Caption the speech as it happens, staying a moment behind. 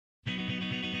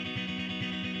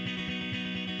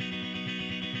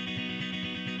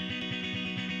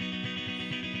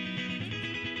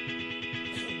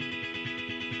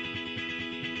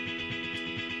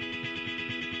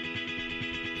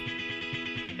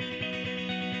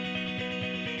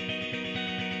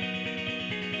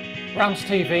Rams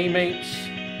TV meets,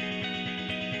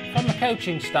 from the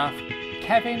coaching staff,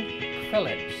 Kevin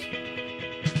Phillips.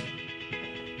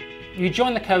 You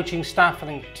joined the coaching staff, I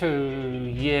think,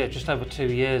 just over 2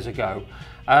 years ago.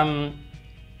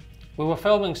 We were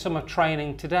filming summer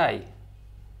training today.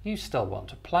 You still want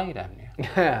to play, don't you?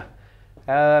 Yeah.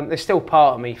 There's still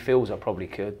part of me feels I probably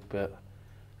could, but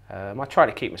I try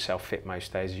to keep myself fit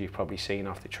most days. As you've probably seen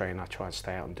after training, I try and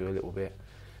stay out and do a little bit.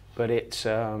 But it's,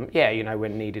 yeah, you know,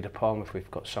 when needed upon, if we've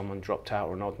got someone dropped out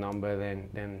or an odd number,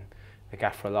 then the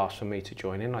gaffer will ask for me to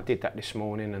join in. I did that this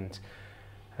morning,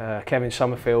 and Kevin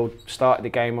Summerfield started the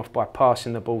game off by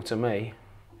passing the ball to me,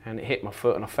 and it hit my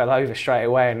foot and I fell over straight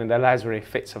away, and then the lads were in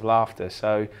fits of laughter.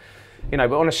 So, you know,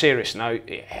 but on a serious note,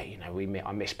 yeah, you know,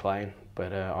 I miss playing,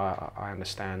 but I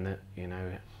understand that, you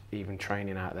know, even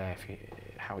training out there,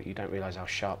 how you don't realise how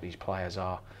sharp these players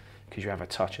are because you have a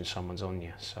touch and someone's on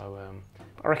you. So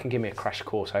I reckon give me a crash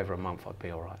course over a month, I'd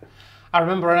be all right. I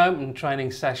remember an open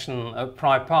training session at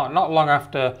Pride Park, not long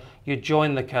after you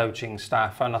joined the coaching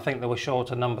staff, and I think there were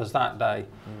shorter numbers that day.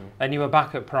 And you were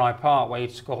back at Pride Park where you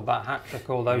scored that hat-trick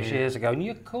all those years ago, and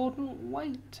you couldn't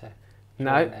wait to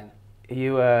join in.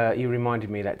 You reminded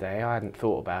me that day. I hadn't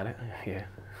thought about it.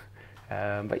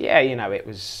 Yeah, but yeah, you know, it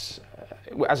was,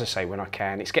 as I say, when I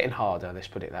can. It's getting harder, let's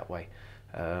put it that way.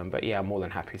 But yeah, I'm more than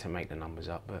happy to make the numbers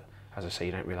up. But as I say,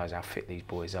 you don't realise how fit these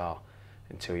boys are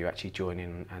until you actually join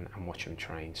in and watch them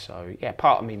train. So yeah,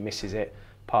 part of me misses it.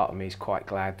 Part of me is quite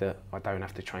glad that I don't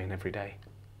have to train every day.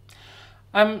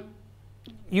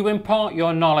 You impart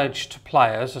your knowledge to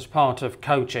players as part of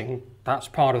coaching. That's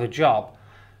part of the job.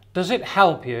 Does it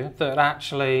help you that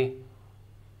actually,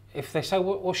 if they say,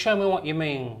 well, show me what you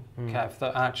mean, Kev,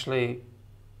 that actually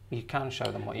you can show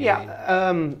them what you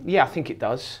mean? Yeah, I think it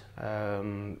does.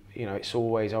 You know, it's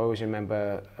always, I always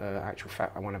remember, actual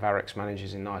fact, one of our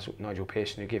ex-managers in Nigel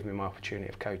Pearson, who gave me my opportunity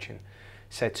of coaching,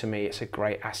 said to me, it's a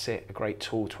great asset, a great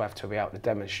tool to have to be able to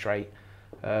demonstrate,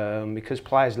 because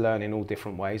players learn in all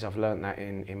different ways. I've learned that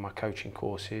in my coaching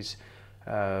courses,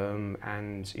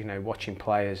 and you know, watching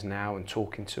players now and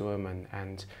talking to them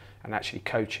and actually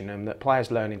coaching them, that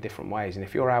players learn in different ways. And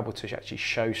if you're able to actually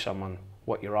show someone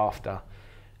what you're after,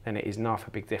 then it is enough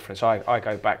a big difference. I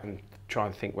go back and try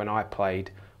and think when I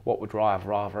played, what would I have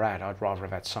rather had? I'd rather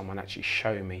have had someone actually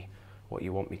show me what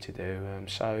you want me to do.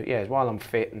 So yeah, while I'm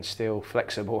fit and still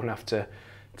flexible enough to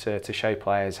show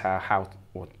players how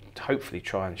or hopefully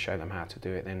try and show them how to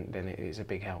do it, then it is a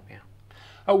big help, yeah.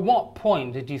 At what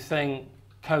point did you think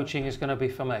coaching is going to be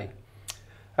for me?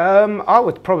 I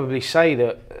would probably say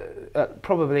that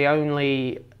probably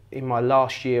only in my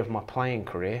last year of my playing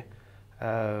career,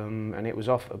 and it was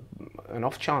an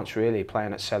off chance really,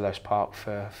 playing at Selhurst Park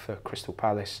for Crystal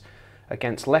Palace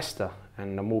against Leicester.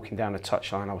 And I'm walking down the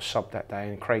touchline, I was subbed that day,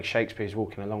 and Craig Shakespeare's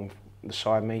walking along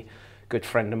beside me, good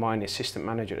friend of mine, the assistant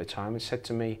manager at the time, and said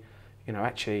to me, you know,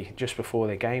 actually just before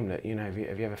the game, that, you know, have you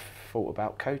ever thought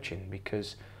about coaching?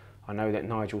 Because I know that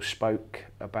Nigel spoke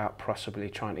about possibly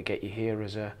trying to get you here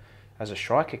as a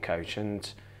striker coach,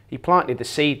 and he planted the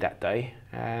seed that day,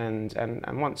 and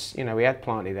once, you know, we had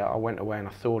planted that, I went away and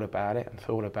I thought about it,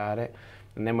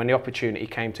 and then when the opportunity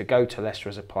came to go to Leicester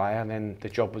as a player, and then the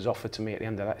job was offered to me at the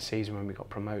end of that season when we got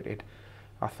promoted,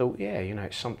 I thought, yeah, you know,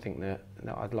 it's something that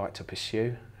I'd like to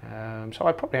pursue. So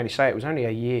I'd probably only say it was only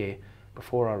a year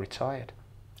before I retired.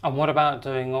 And what about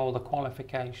doing all the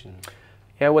qualifications?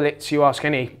 Yeah, well, you ask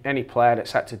any player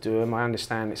that's had to do them. I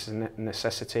understand it's a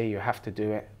necessity. You have to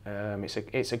do it.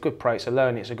 It's a good it's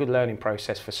a good learning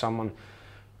process for someone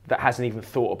that hasn't even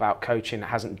thought about coaching, that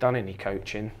hasn't done any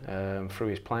coaching through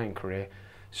his playing career.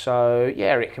 So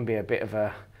yeah, it can be a bit of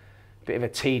a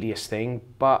tedious thing,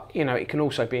 but you know, it can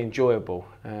also be enjoyable.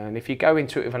 And if you go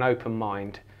into it with an open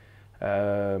mind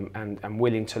and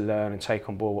willing to learn and take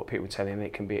on board what people are telling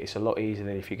you, it's a lot easier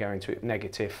than if you go into it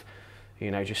negative. You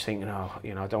know, just thinking, oh,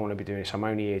 you know, I don't want to be doing this. I'm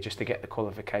only here just to get the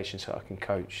qualification so I can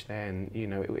coach. Then, you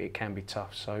know, it can be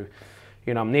tough. So,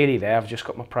 you know, I'm nearly there. I've just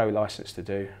got my pro licence to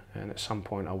do, and at some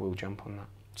point I will jump on that.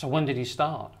 So when did you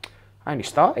start? I only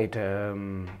started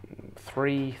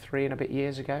three and a bit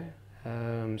years ago.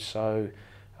 So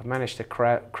I've managed to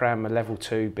cram a level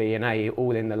 2 B and A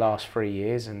all in the last 3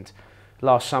 years. And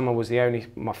last summer was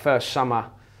my first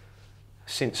summer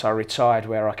since I retired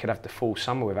where I could have the full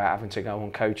summer without having to go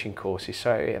on coaching courses.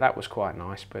 So yeah, that was quite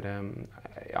nice, but I'm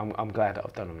glad that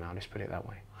I've done them now, let's put it that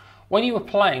way. When you were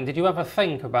playing, did you ever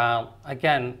think about,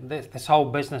 again, this whole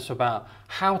business about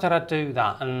how did I do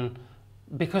that? And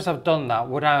because I've done that,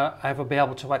 would I ever be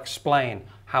able to explain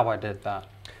how I did that?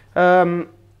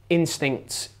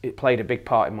 Instinct, it played a big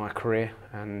part in my career,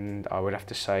 and I would have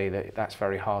to say that that's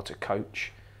very hard to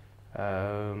coach.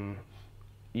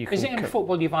 you can. Is it in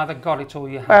football you've either got it or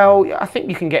you haven't? Well, I think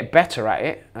you can get better at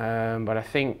it, but I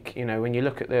think, you know, when you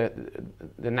look at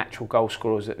the natural goal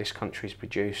scorers that this country's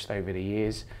produced over the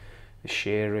years, the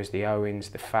Shearers, the Owens,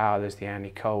 the Fowlers, the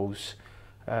Andy Coles,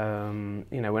 you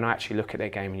know, when I actually look at their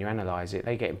game and you analyse it,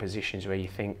 they get in positions where you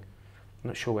think, I'm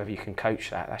not sure whether you can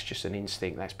coach that. That's just an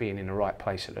instinct. That's being in the right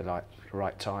place at the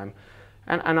right time.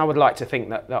 And I would like to think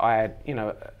that I had, you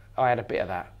know, I had a bit of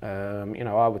that. You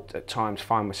know, I would at times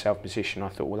find myself in a position, I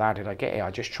thought, well, how did I get here?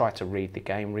 I just tried to read the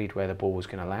game, read where the ball was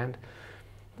going to land.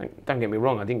 Don't get me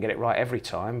wrong, I didn't get it right every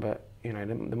time, but, you know,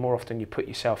 the more often you put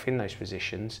yourself in those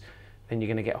positions, then you're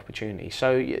going to get opportunities.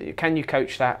 So can you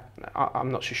coach that?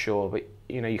 I'm not so sure, but,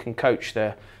 you know, you can coach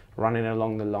the running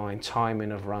along the line,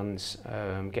 timing of runs,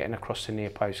 getting across the near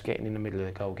post, getting in the middle of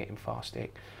the goal, getting fast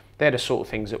stick. They're the sort of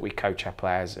things that we coach our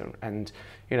players, and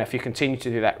you know, if you continue to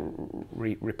do that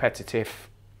repetitive,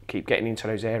 keep getting into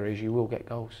those areas, you will get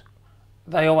goals.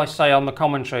 They always say on the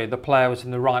commentary the player was in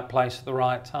the right place at the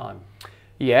right time.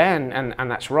 Yeah,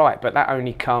 and that's right, but that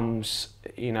only comes,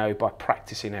 you know, by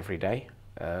practicing every day.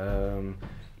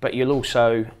 But you'll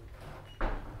also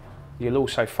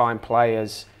find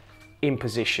players in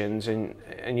positions, and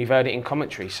you've heard it in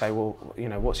commentary, say, well, you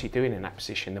know, what's he doing in that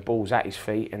position? The ball's at his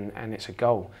feet and it's a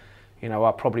goal. You know,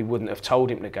 I probably wouldn't have told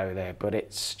him to go there, but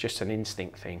it's just an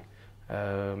instinct thing.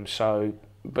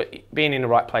 But being in the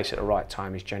right place at the right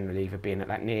time is generally either being at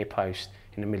that near post,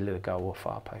 in the middle of the goal, or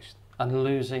far post. And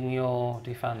losing your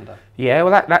defender? Yeah,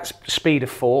 well, that's speed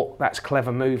of thought, that's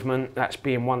clever movement, that's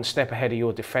being one step ahead of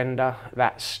your defender,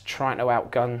 that's trying to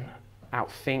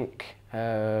outthink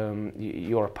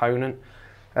your opponent,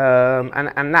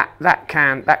 and that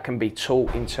can be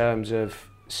taught in terms of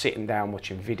sitting down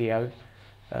watching video,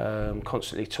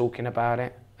 constantly talking about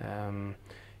it,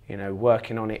 you know,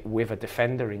 working on it with a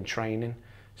defender in training.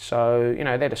 So, you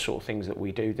know, they're the sort of things that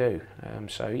we do.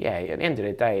 So yeah, at the end of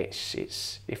the day,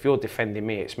 it's if you're defending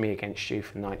me, it's me against you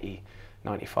for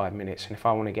 95 minutes, and if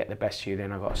I want to get the best of you,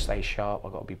 then I've got to stay sharp,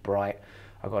 I've got to be bright,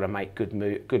 I've got to make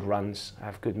good runs,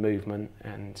 have good movement,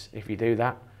 and if you do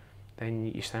that, then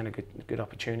you stand a good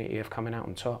opportunity of coming out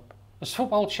on top. Has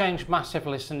football changed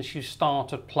massively since you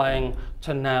started playing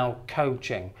to now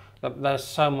coaching? That there's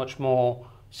so much more,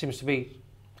 seems to be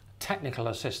technical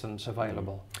assistance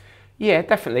available. Yeah,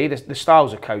 definitely. The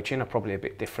styles of coaching are probably a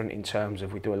bit different in terms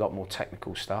of we do a lot more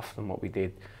technical stuff than what we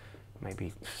did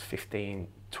maybe 15,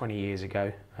 20 years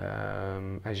ago.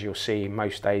 As you'll see,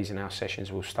 most days in our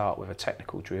sessions we'll start with a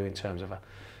technical drill in terms of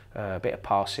a bit of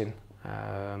passing.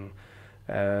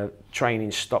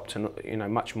 Training stopped, you know,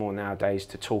 much more nowadays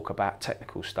to talk about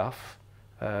technical stuff,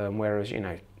 whereas, you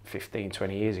know, 15,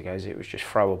 20 years ago it was just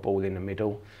throw a ball in the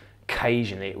middle.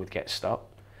 Occasionally it would get stopped,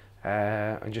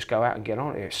 and just go out and get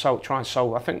on it. Try and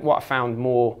solve. I think what I found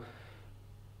more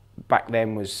back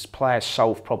then was players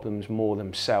solve problems more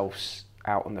themselves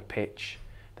out on the pitch.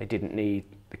 They didn't need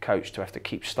the coach to have to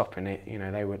keep stopping it. You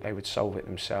know, they would solve it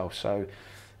themselves. So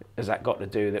has that got to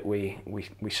do that we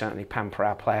certainly pamper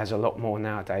our players a lot more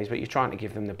nowadays, but you're trying to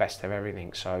give them the best of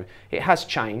everything. So it has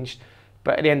changed,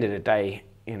 but at the end of the day,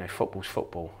 you know, football's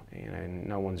football. You know,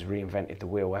 no one's reinvented the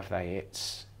wheel, have they?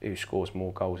 It's who scores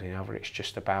more goals than the other. It's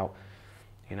just about,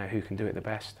 you know, who can do it the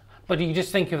best. But you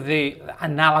just think of the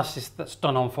analysis that's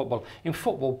done on football. In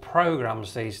football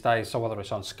programmes these days, so whether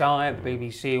it's on Sky, the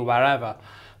BBC, wherever,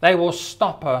 they will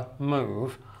stop a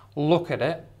move, look at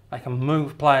it, they can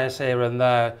move players here and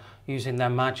there using their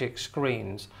magic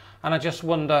screens. And I just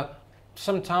wonder,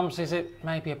 sometimes is it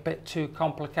maybe a bit too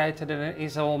complicated, and it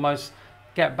is almost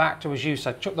get back to, as you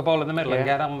said, chuck the ball in the middle and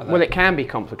get on with it? Well, it can be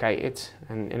complicated,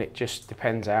 and it just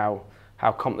depends how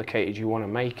complicated you want to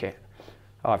make it.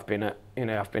 I've been at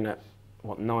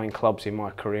what, 9 clubs in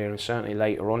my career, and certainly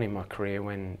later on in my career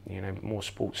when, you know, more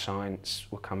sports science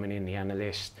were coming in, the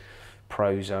analyst,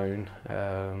 Prozone,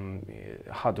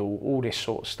 Huddle, all this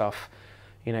sort of stuff.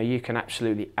 You know, you can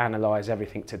absolutely analyse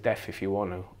everything to death if you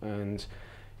want to. And,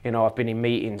 you know, I've been in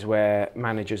meetings where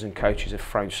managers and coaches have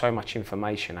thrown so much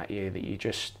information at you that you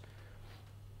just,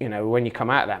 you know, when you come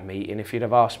out of that meeting, if you'd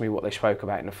have asked me what they spoke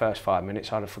about in the first 5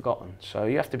 minutes, I'd have forgotten. So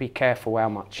you have to be careful how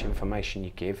much information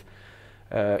you give.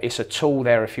 It's a tool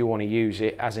there if you want to use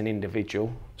it as an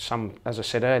individual. Some, as I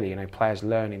said earlier, you know, players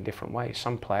learn in different ways.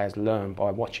 Some players learn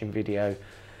by watching video,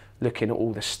 looking at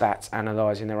all the stats,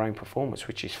 analysing their own performance,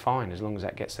 which is fine as long as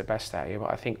that gets the best out of you.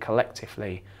 But I think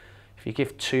collectively, if you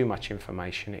give too much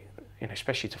information, you know,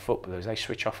 especially to footballers, they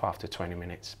switch off after 20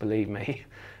 minutes, believe me.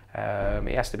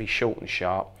 It has to be short and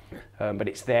sharp, but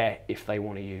it's there if they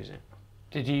want to use it.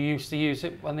 Did you used to use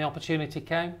it when the opportunity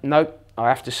came? No, I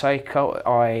have to say,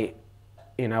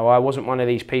 you know, I wasn't one of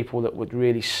these people that would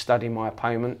really study my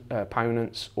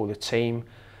opponents or the team.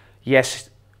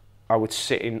 Yes, I would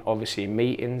sit in, obviously, in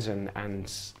meetings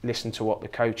and listen to what the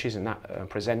coaches and that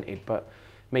presented, but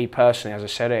me personally, as I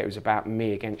said, it was about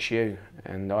me against you,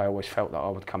 and I always felt that I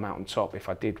would come out on top if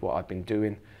I did what I'd been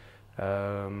doing.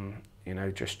 You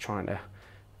know, just trying to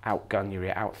outgun you,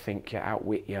 outthink you,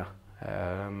 outwit you.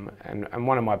 And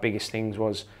one of my biggest things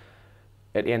was,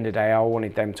 at the end of the day, I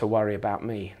wanted them to worry about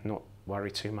me, not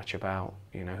worry too much about,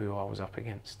 you know, who I was up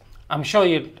against. I'm sure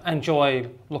you'd enjoy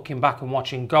looking back and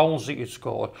watching goals that you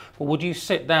scored, but would you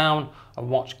sit down and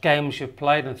watch games you've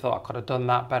played and thought, I could have done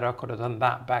that better, I could have done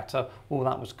that better, oh,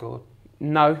 that was good?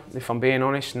 No, if I'm being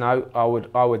honest, no. I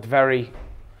would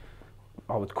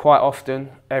quite often,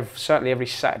 certainly every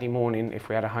Saturday morning, if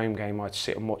we had a home game, I'd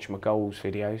sit and watch my goals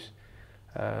videos,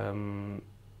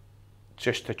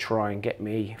 just to try and get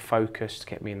me focused,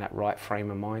 get me in that right frame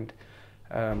of mind.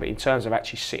 But in terms of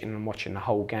actually sitting and watching the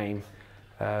whole game,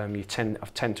 I've tend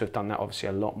to have done that obviously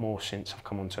a lot more since I've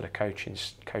come onto the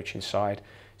coaching side,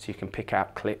 so you can pick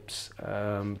out clips.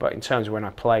 But in terms of when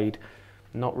I played,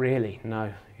 not really,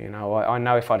 no. You know, I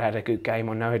know if I'd had a good game,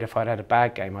 I know if I'd had a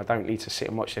bad game. I don't need to sit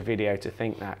and watch the video to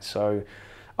think that. So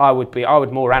I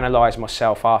would more analyse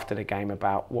myself after the game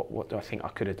about what do I think I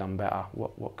could have done better,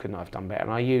 what couldn't I have done better.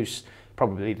 And I used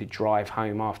probably the drive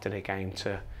home after the game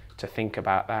to think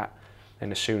about that.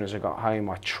 And as soon as I got home,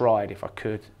 I tried, if I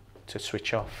could, to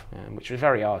switch off, which was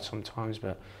very hard sometimes,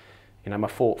 but you know, my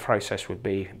thought process would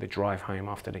be the drive home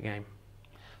after the game.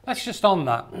 Let's just on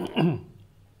that.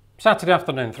 Saturday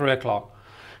afternoon, 3 o'clock,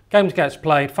 games gets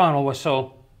played, final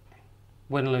whistle,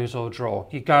 win, lose or draw.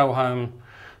 You go home,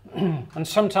 and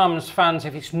sometimes fans,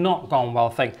 if it's not gone well,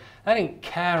 think they didn't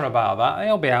care about that.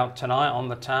 They'll be out tonight on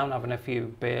the town having a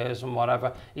few beers and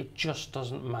whatever. It just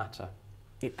doesn't matter.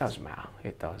 It does matter,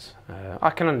 it does.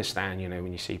 I can understand, you know,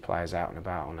 when you see players out and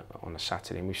about on a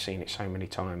Saturday, and we've seen it so many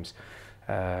times,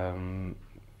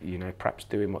 you know, perhaps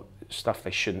doing stuff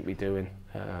they shouldn't be doing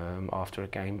after a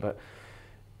game. But,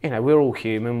 you know, we're all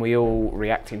human, we all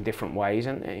react in different ways.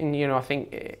 And you know, I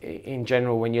think in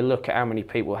general, when you look at how many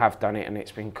people have done it and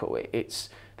it's been cool,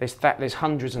 there's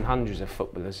hundreds and hundreds of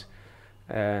footballers.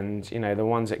 And you know, the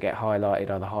ones that get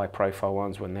highlighted are the high-profile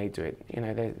ones when they do it. You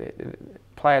know,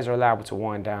 players are allowed to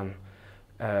wind down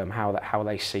how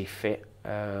they see fit.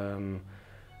 And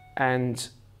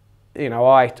you know,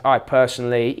 I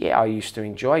personally, yeah, I used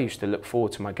to look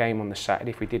forward to my game on the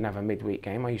Saturday. If we didn't have a midweek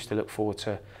game, I used to look forward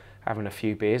to having a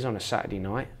few beers on a Saturday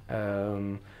night.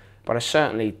 But I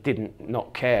certainly didn't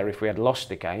not care if we had lost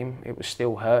the game. It was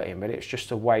still hurting, but it was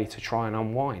just a way to try and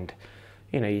unwind.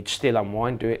 You know, you'd still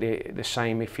unwind, do it the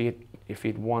same if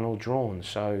you'd won or drawn.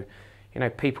 So, you know,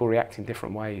 people react in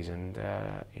different ways, and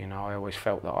you know, I always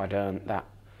felt that I'd earned that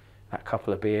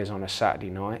couple of beers on a Saturday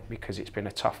night because it's been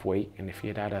a tough week, and if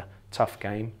you'd had a tough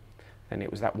game, then it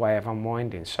was that way of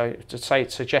unwinding. So to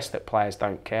suggest that players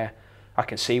don't care, I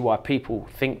can see why people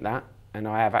think that, and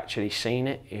I have actually seen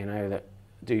it. You know, that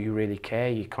do you really care?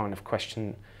 You kind of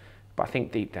question, but I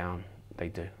think deep down they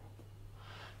do.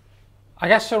 I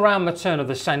guess around the turn of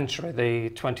the century, the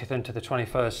 20th into the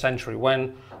 21st century,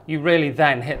 when you really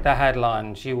then hit the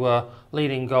headlines, you were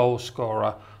leading goal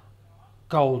scorer,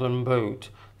 Golden Boot.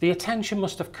 The attention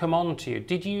must have come on to you.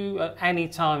 Did you at any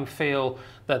time feel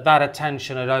that that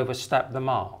attention had overstepped the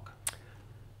mark?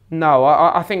 No,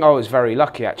 I think I was very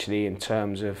lucky actually in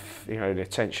terms of, you know, the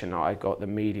attention that I got, the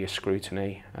media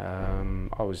scrutiny.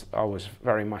 I was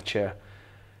very much a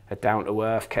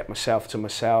down-to-earth, kept myself to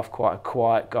myself, quite a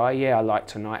quiet guy. Yeah, I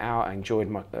liked a night out. I enjoyed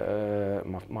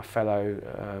my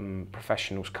fellow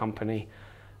professionals' company.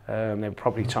 There were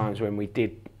probably times when we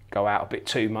did go out a bit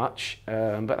too much,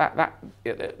 but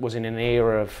it was in an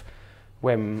era of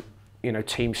when, you know,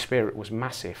 team spirit was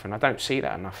massive, and I don't see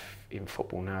that enough in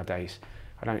football nowadays.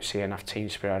 I don't see enough team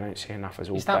spirit. I don't see enough as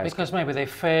all players. Is that because maybe they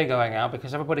fear going out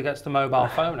because everybody gets the mobile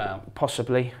phone out?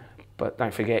 Possibly. But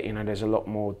don't forget, you know, there's a lot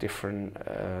more different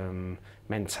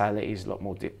mentalities, a lot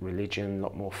more religion, a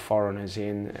lot more foreigners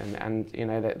in, and you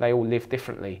know, they all live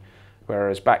differently.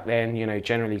 Whereas back then, you know,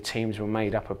 generally teams were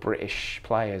made up of British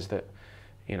players that,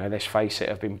 you know, let's face it,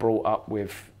 have been brought up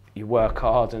with you work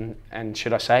hard and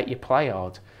should I say it, you play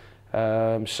hard.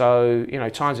 So, you know,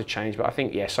 times have changed, but I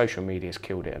think, yeah, social media's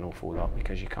killed it an awful lot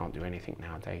because you can't do anything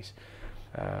nowadays.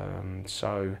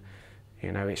 So,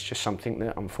 you know, it's just something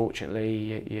that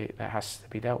unfortunately that has to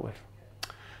be dealt with.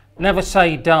 Never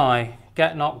say die,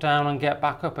 get knocked down and get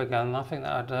back up again. I think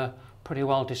that would pretty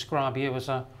well describe you as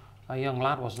a young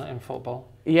lad, wasn't it, in football?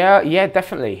 Yeah,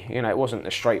 definitely. You know, it wasn't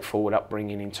a straightforward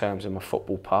upbringing in terms of my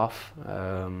football path.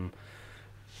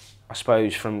 I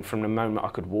suppose from the moment I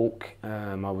could walk,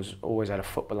 I was always had a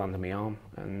football under my arm,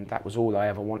 and that was all I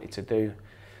ever wanted to do.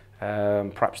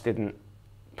 Perhaps didn't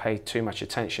pay too much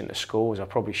attention to school as I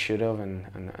probably should have,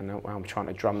 and I'm trying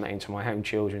to drum that into my own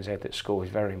children's head that school is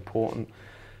very important.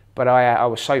 But I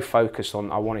was so focused on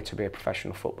I wanted to be a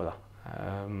professional footballer.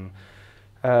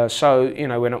 So you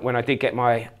know, when I did get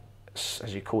my,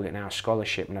 as you call it now,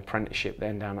 scholarship and apprenticeship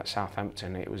then down at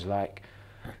Southampton, it was like,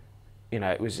 you know,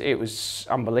 it was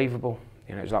unbelievable.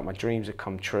 You know, it was like my dreams had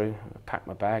come true. I packed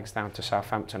my bags down to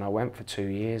Southampton. I went for 2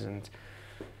 years and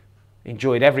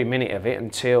enjoyed every minute of it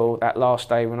until that last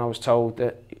day when I was told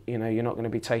that, you know, you're not going to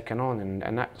be taken on,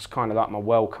 and that's kind of like my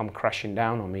world come crashing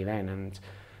down on me then. And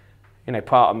you know,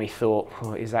 part of me thought,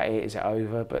 oh, is that it? Is it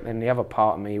over? But then the other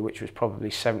part of me, which was probably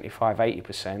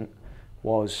 75–80%,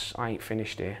 was I ain't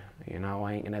finished here. You know,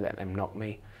 I ain't going to let them knock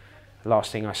me. The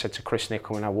last thing I said to Chris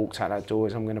Nicholl when I walked out that door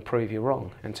is, I'm going to prove you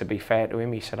wrong. And to be fair to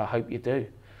him, he said, I hope you do.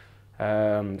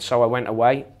 So I went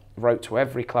away, wrote to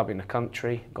every club in the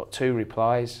country, got 2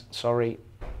 replies. Sorry,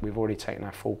 we've already taken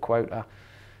our full quota.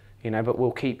 You know, but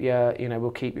we'll keep you. You know, we'll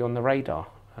keep you on the radar.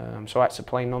 So I had to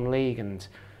play non-league, and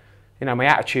you know, my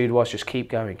attitude was just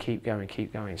keep going, keep going,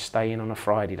 keep going. Stay in on a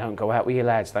Friday. Don't go out with your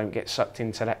lads. Don't get sucked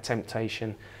into that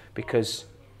temptation, because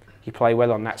you play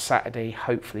well on that Saturday,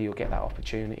 hopefully you'll get that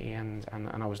opportunity. And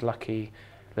I was lucky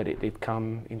that it did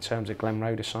come in terms of Glenn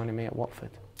Roeder signing me at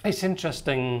Watford. It's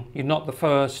interesting, you're not the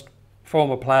first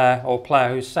former player or player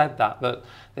who said that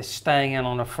they're staying in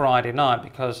on a Friday night,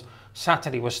 because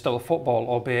Saturday was still football,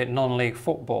 albeit non-league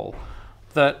football,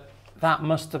 that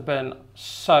must have been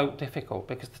so difficult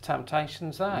because the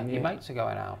temptation's there. Yeah. Your mates are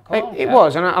going out. It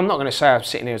was, and I'm not going to say I'm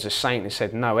sitting here as a saint and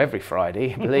said no every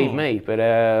Friday, believe me, but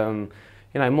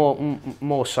you know,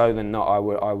 more so than not,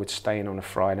 I would stay in on a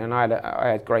Friday, and I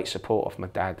had great support of my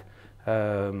dad,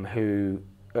 who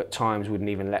at times wouldn't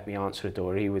even let me answer the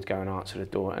door. He would go and answer the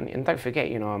door, and don't forget,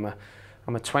 you know,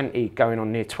 I'm a 20 going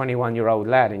on near 21-year-old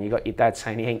lad, and you got your dad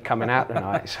saying he ain't coming out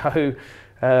tonight, so.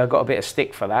 Got a bit of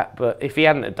stick for that, but if he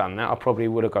hadn't have done that, I probably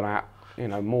would have gone out, you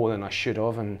know, more than I should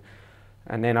have, and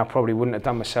then I probably wouldn't have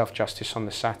done myself justice on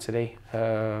the Saturday.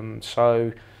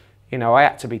 So, you know, I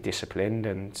had to be disciplined,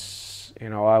 and you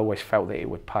know, I always felt that it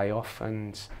would pay off.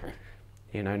 And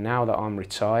you know, now that I'm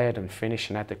retired and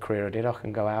finished and had the career I did, I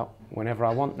can go out whenever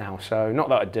I want now. So, not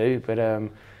that I do, but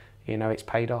you know, it's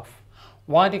paid off.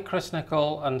 Why did Chris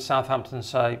Nicholl and Southampton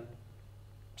say,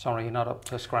 "Sorry, you're not up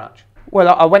to scratch"? Well,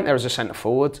 I went there as a centre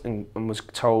forward and was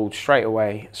told straight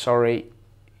away, sorry,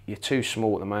 you're too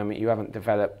small at the moment, you haven't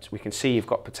developed, we can see you've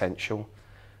got potential,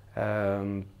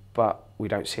 but we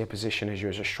don't see a position as you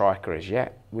as a striker as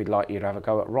yet. We'd like you to have a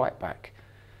go at right back,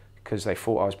 because they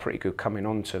thought I was pretty good coming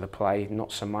on to the play,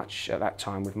 not so much at that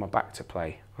time with my back to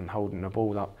play and holding the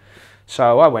ball up.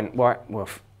 So I went, right, well,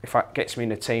 if that gets me in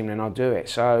the team, then I'll do it.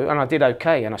 So, and I did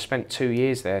okay, and I spent 2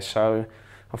 years there. So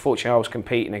unfortunately, I was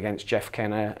competing against Jeff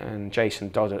Kenner and Jason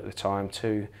Dodd at the time,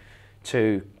 two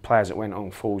players that went on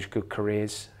to forge good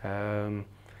careers, and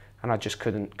I just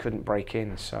couldn't break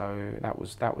in. So that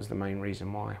was the main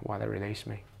reason why they released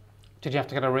me. Did you have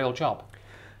to get a real job?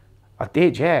 I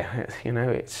did, yeah. You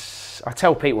know, I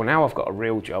tell people now I've got a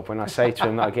real job when I say to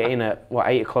them that I get in at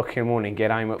 8 o'clock in the morning, get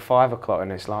home at 5 o'clock,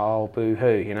 and it's like, oh,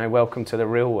 boo-hoo, you know, welcome to the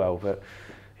real world. But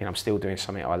you know, I'm still doing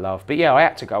something I love. But yeah, I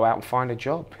had to go out and find a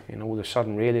job. You know, all of a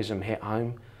sudden realism hit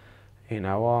home. You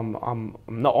know, I'm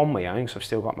not on my own, so I've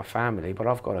still got my family, but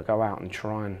I've got to go out and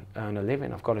try and earn a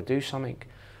living. I've got to do something.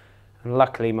 And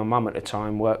luckily, my mum at the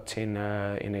time worked in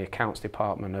the accounts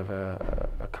department of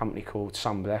a company called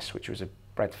Sunbless, which was a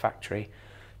bread factory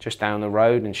just down the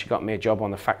road, and she got me a job on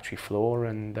the factory floor,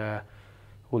 and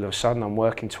all of a sudden I'm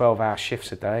working 12-hour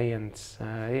shifts a day, and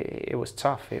it was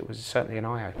tough. It was certainly an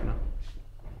eye-opener.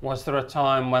 Was there a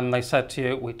time when they said to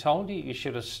you, we told you you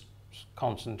should have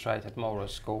concentrated more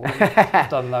at school,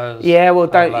 done those? Yeah,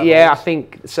 well, I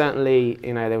think certainly,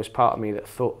 you know, there was part of me that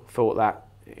thought that,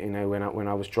 you know, when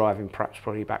I was driving, perhaps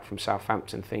probably back from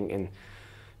Southampton, thinking,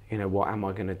 you know, what am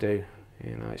I going to do?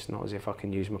 You know, it's not as if I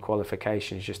can use my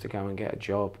qualifications just to go and get a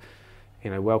job.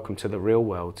 You know, welcome to the real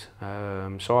world.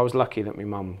 So I was lucky that my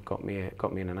mum got me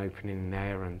in an opening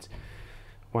there, and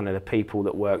one of the people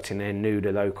that worked in there knew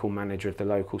the local manager of the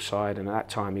local side, and at that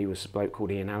time he was a bloke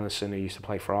called Ian Allison who used to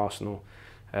play for Arsenal,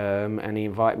 and he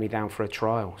invited me down for a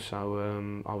trial.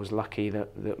 So I was lucky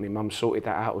that my mum sorted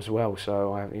that out as well.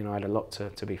 So I had a lot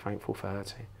to be thankful for her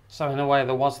too. So in a way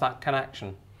there was that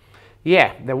connection?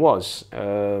 Yeah, there was.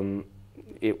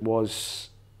 It was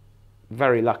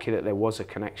very lucky that there was a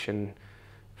connection,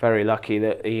 very lucky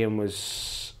that Ian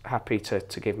was happy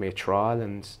to give me a trial,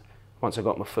 and once I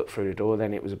got my foot through the door,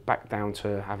 then it was back down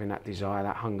to having that desire,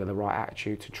 that hunger, the right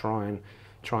attitude to try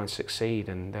and succeed.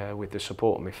 And with the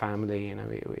support of my family, you know,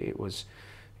 it was,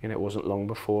 you know, it wasn't long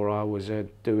before I was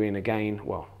doing again.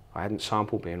 Well, I hadn't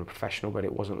sampled being a professional, but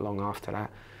it wasn't long after that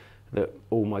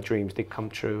all my dreams did come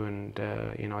true, and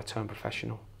you know, I turned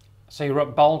professional. So you were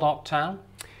at Baldock Town?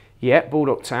 Yeah,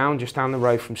 Baldock Town, just down the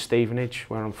road from Stevenage,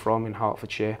 where I'm from, in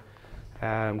Hertfordshire.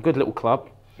 Good little club.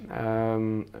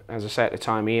 As I say, at the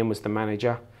time, Ian was the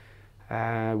manager.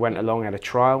 Went along, had a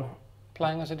trial.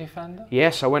 Playing as a defender?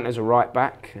 Yes, I went as a right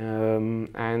back,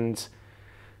 and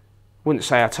wouldn't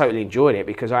say I totally enjoyed it,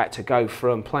 because I had to go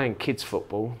from playing kids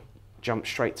football, jump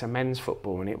straight to men's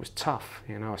football, and it was tough.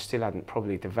 You know, I still hadn't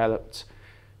probably developed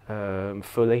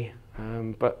fully,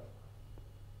 but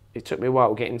it took me a while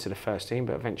to get into the first team,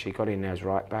 but eventually got in there as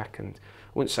right back. And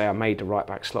I wouldn't say I made the right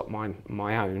back slot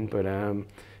my own, but you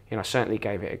know, I certainly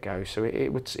gave it a go. So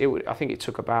I think it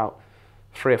took about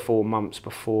 3 or 4 months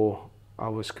before I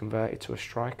was converted to a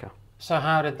striker. So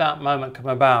how did that moment come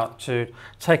about, to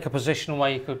take a position where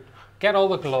you could get all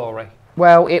the glory?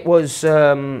 Well, it was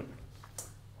a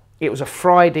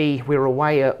Friday. We were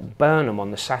away at Burnham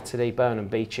on the Saturday, Burnham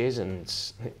Beaches, and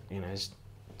you know, as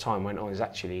time went on, is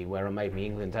actually where I made my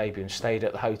England debut and stayed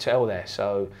at the hotel there.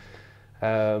 So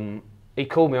he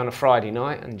called me on a Friday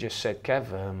night and just said, "Kev,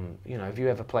 you know, have you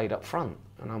ever played up front?"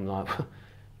 And I'm like,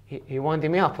 "You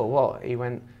winding me up or what?" He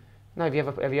went, "No, have you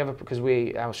ever?" Because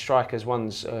our strikers,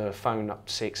 one's phoned up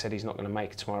sick, said he's not going to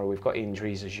make it tomorrow. We've got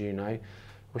injuries, as you know.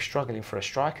 We're struggling for a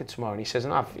striker tomorrow. And he says,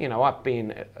 and I've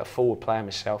been a forward player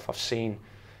myself. I've seen,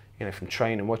 you know, from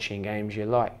training and watching games, you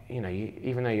like, you know,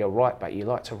 even though you're right back, you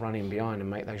like to run in behind and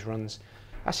make those runs.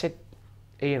 I said,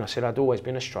 Ian, I'd always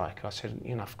been a striker. I said,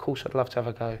 you know, of course I'd love to have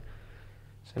a go.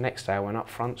 So the next day I went up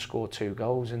front, scored 2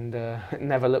 goals, and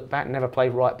never looked back, never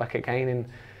played right back again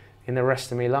in the rest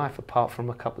of my life, apart from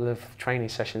a couple of training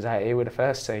sessions out here with the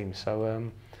first team. So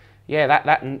yeah,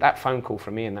 that phone call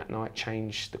from Ian that night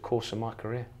changed the course of my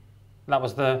career. That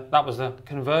was the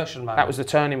conversion moment. That was the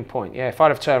turning point. Yeah, if I'd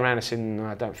have turned around and said, "No,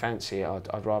 I don't fancy it,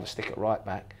 I'd rather stick at right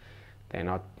back," then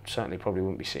I certainly probably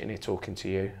wouldn't be sitting here talking to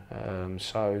you.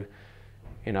 So,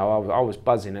 you know, I was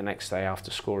buzzing the next day after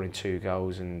scoring 2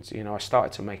 goals, and you know, I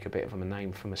started to make a bit of a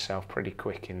name for myself pretty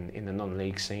quick in the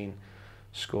non-league scene,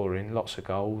 scoring lots of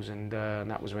goals, and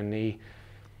that was when the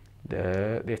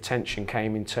attention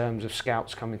came in terms of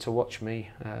scouts coming to watch me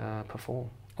perform.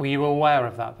 Were you aware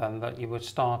of that then, that you were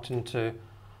starting to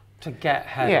get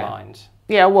headlines?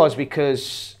 Yeah, I was,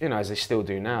 because, you know, as they still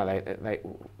do now, they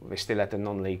still had the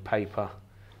non-league paper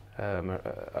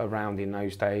around in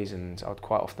those days, and I'd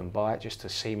quite often buy it just to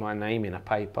see my name in a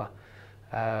paper,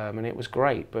 and it was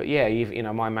great. But yeah, you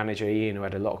know, my manager Ian, who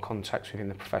had a lot of contacts within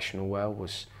the professional world,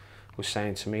 was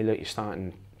saying to me, "Look, you're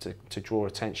starting to draw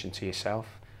attention to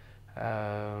yourself.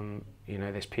 You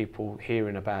know, there's people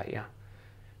hearing about you.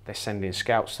 They're sending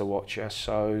scouts to watch us,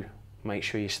 so make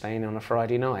sure you're staying on a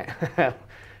Friday night,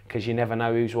 because you never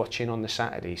know who's watching on the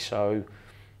Saturday." So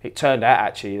it turned out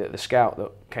actually that the scout that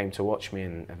came to watch me,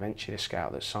 and eventually the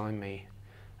scout that signed me,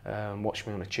 watched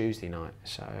me on a Tuesday night.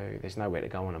 So there's nowhere to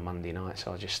go on a Monday night,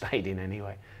 so I just stayed in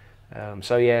anyway.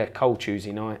 So yeah, cold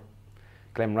Tuesday night.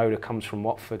 Glenn Roeder comes from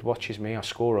Watford, watches me. I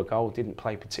score a goal, didn't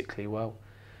play particularly well.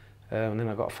 And then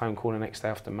I got a phone call the next day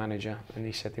off the manager, and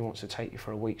he said he wants to take you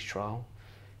for a week's trial.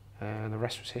 And the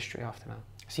rest was history after that.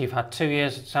 So you've had 2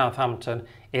 years at Southampton.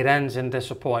 It ends in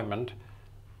disappointment.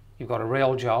 You've got a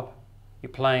real job.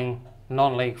 You're playing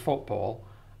non-league football,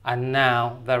 and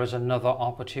now there is another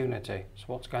opportunity. So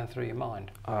what's going through your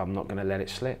mind? I'm not going to let it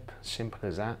slip. Simple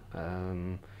as that.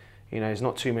 You know, there's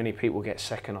not too many people get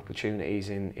second opportunities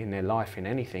in their life in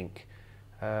anything.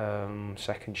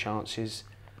 Second chances.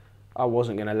 I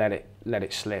wasn't going to let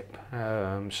it slip.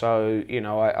 So, you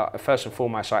know, I first and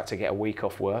foremost, I had to get a week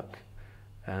off work,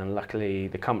 and luckily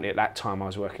the company at that time I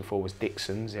was working for was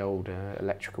Dixon's, the old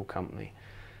electrical company.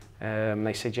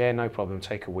 They said, "Yeah, no problem.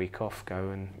 Take a week off.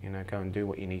 Go and do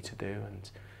what you need to do." And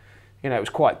you know, it was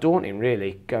quite daunting,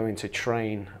 really, going to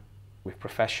train with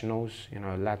professionals. You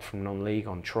know, a lad from non-league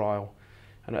on trial,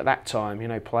 and at that time, you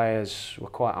know, players were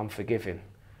quite unforgiving.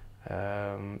 You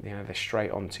know, they're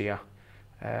straight onto you.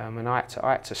 And I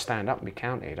had to stand up and be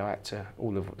counted. I had to,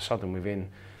 all of a sudden,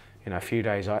 within, you know, a few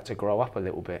days, I had to grow up a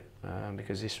little bit,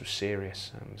 because this was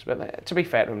serious. But to be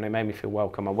fair to them, they made me feel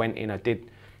welcome. I went in, I did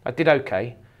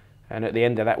okay, and at the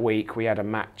end of that week, we had a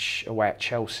match away at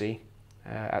Chelsea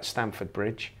at Stamford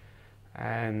Bridge,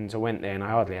 and I went there and I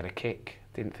hardly had a kick.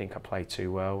 Didn't think I played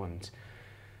too well, and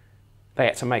they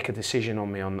had to make a decision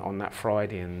on me on that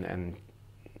Friday, and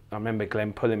I remember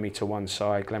Glenn pulling me to one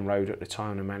side. Glenn Roeder at the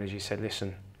time, the manager, he said,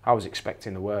 "Listen, I was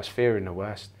expecting the worst, fearing the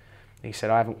worst. He said,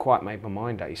 I haven't quite made my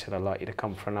mind up. He said, I'd like you to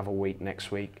come for another week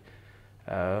next week.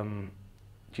 Do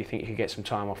you think you could get some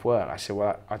time off work? I said,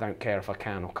 well, I don't care if I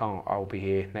can or can't. I'll be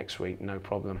here next week, no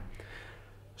problem.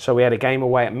 So we had a game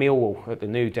away at Millwall at the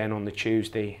New Den on the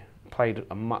Tuesday. Played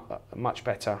much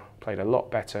better, played a lot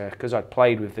better. Because I'd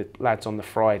played with the lads on the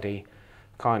Friday,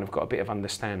 kind of got a bit of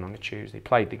understanding on the Tuesday.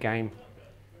 Played the game.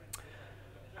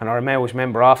 And I always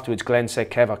remember afterwards, Glenn said,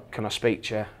 Kev, can I speak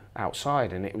to you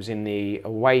outside? And it was in the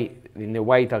away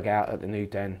dugout at the New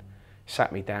Den. He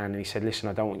sat me down and he said, listen,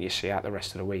 I don't want you to see out the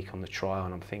rest of the week on the trial.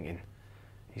 And I'm thinking,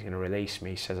 he's going to release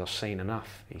me. He says, I've seen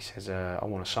enough. He says, I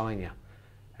want to sign you.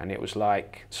 And it was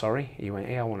like, sorry? He went,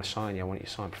 yeah, I want to sign you. I want you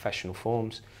to sign professional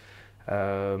forms.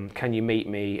 Can you meet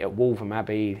me at Waltham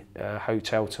Abbey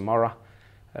Hotel tomorrow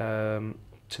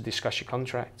to discuss your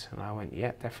contract? And I went,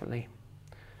 yeah, definitely.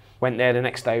 Went there the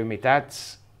next day with my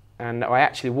dad's, and I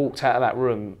actually walked out of that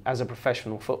room as a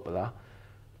professional footballer,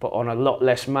 but on a lot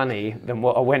less money than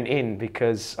what I went in,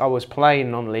 because I was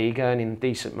playing non-league, earning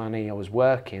decent money, I was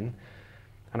working,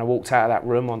 and I walked out of that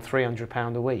room on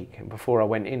 £300 a week. And before I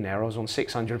went in there, I was on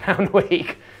 £600 a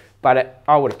week. But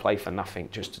I would have played for nothing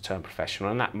just to turn professional.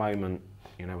 And that moment,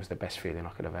 you know, was the best feeling I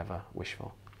could have ever wished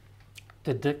for.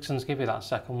 Did Dixon's give you that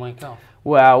second week off?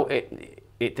 Well,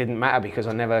 it didn't matter, because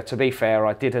I never, to be fair,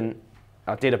 I did a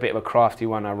bit of a crafty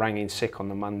one. I rang in sick on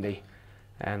the Monday,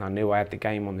 and I knew I had the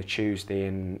game on the Tuesday,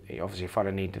 and obviously if I'd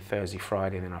have needed Thursday,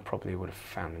 Friday, then I probably would have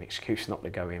found an excuse not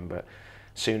to go in. But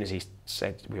as soon as he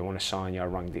said, we want to sign you, I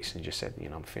rang Dixon and just said, you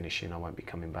know, I'm finishing, I won't be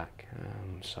coming back.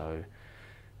 So,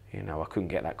 you know, I couldn't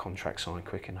get that contract signed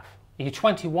quick enough. You're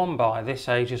 21 by this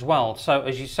age as well. So,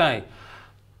 as you say,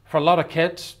 for a lot of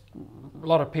kids, a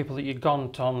lot of people that you'd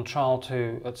gone on trial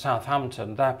to at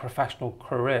Southampton, their professional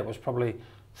career was probably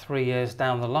 3 years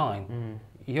down the line.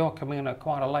 You're coming in at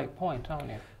quite a late point, aren't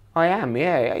you? I am,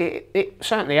 yeah. It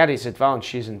certainly had its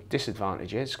advantages and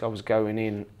disadvantages. I was going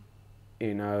in,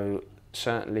 you know,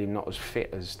 certainly not as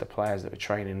fit as the players that were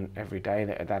training every day,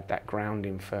 that had that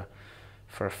grounding for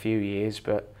a few years.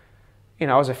 But, you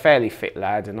know, I was a fairly fit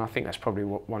lad, and I think that's probably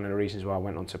one of the reasons why I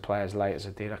went on to play as late as I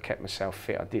did. I kept myself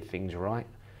fit, I did things right.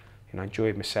 You know, I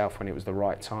enjoyed myself when it was the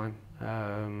right time.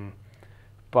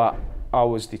 But I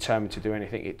was determined to do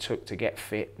anything it took to get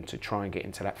fit and to try and get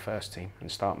into that first team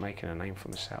and start making a name for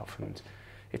myself. And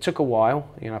it took a while.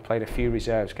 You know, I played a few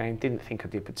reserves games, didn't think I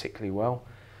did particularly well.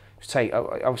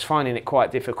 I was finding it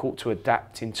quite difficult to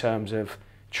adapt in terms of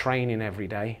training every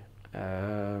day,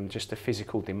 just a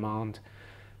physical demand.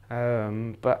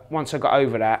 But once I got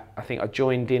over that, I think I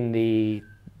joined in the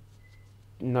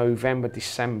November,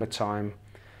 December time,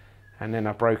 and then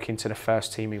I broke into the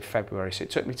first team in February. So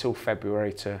it took me till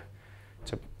February to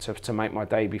make my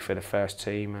debut for the first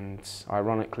team, and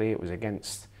ironically it was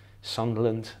against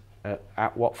Sunderland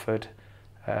at Watford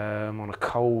on a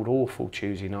cold, awful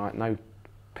Tuesday night, no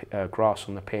grass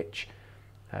on the pitch,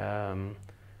 and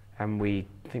I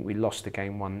think we lost the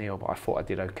game 1-0, but I thought I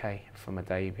did okay for my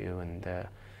debut, and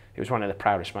it was one of the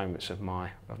proudest moments of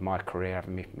my career,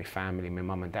 having my family, my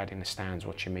mum and dad in the stands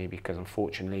watching me, because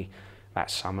unfortunately that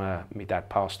summer my dad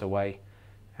passed away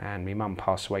and my mum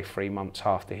passed away 3 months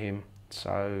after him.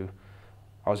 So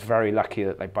I was very lucky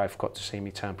that they both got to see me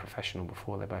turn professional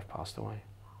before they both passed away.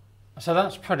 So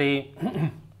that's pretty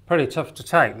tough to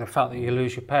take, the fact that you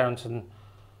lose your parents in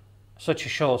such a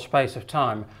short space of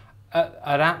time, at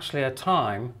actually a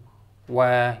time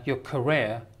where your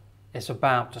career is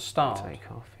about to start.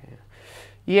 Take off, yeah.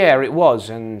 Yeah, it was,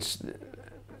 and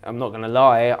I'm not going to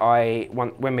lie,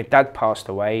 when my dad passed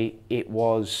away, it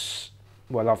was,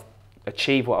 well, I've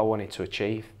achieved what I wanted to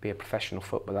achieve, be a professional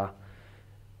footballer.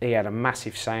 He had a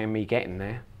massive say in me getting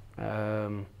there.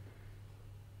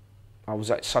 I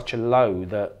was at such a low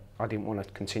that I didn't want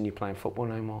to continue playing football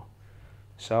no more.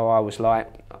 So I was like,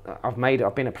 I've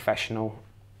been a professional,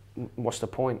 what's the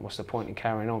point? What's the point in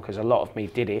carrying on? Because a lot of me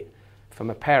did it for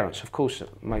my parents. Of course,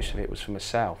 most of it was for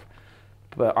myself.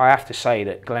 But I have to say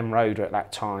that Glenn Roeder at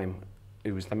that time,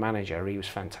 who was the manager, he was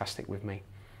fantastic with me.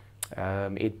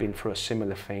 He'd been through a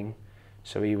similar thing,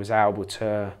 so he was able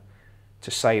to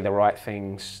say the right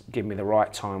things, give me the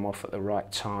right time off at the right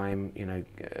time, you know,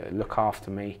 look after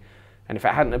me. And if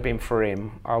it hadn't have been for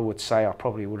him, I would say I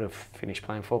probably would have finished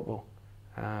playing football.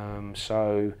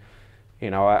 So,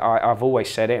 you know, I've always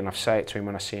said it, and I say it to him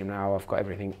when I see him now,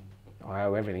 I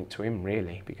owe everything to him,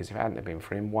 really, because if it hadn't have been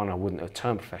for him, one, I wouldn't have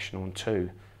turned professional, and two,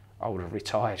 I would have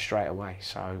retired straight away.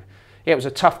 So, yeah, it was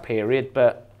a tough period,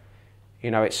 but,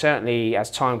 you know, it certainly,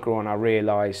 as time grew on, I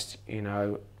realised, you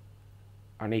know,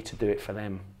 I need to do it for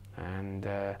them, and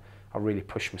I really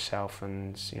pushed myself,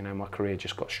 and, you know, my career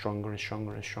just got stronger and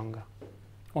stronger and stronger.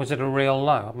 Was it a real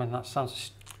low? I mean, that sounds a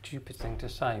stupid thing to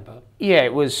say, but... Yeah,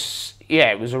 it was.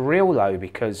 Yeah, it was a real low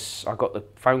because I got the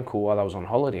phone call while I was on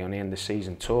holiday on the end of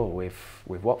season tour with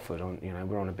Watford.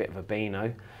 We're on a bit of a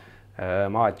beano.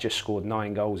 I had just scored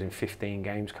 9 goals in 15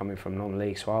 games coming from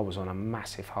non-league, so I was on a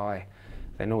massive high.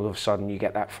 Then all of a sudden you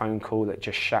get that phone call that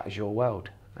just shatters your world.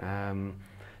 And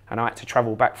I had to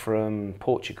travel back from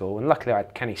Portugal, and luckily I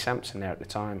had Kenny Sampson there at the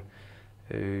time,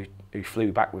 who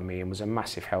flew back with me and was a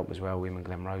massive help as well, him and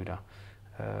Glenn Roeder.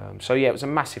 So yeah, it was a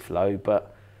massive low,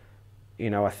 but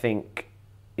I think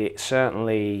it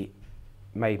certainly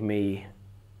made me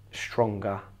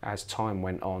stronger as time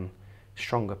went on,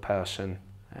 stronger person,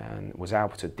 and was able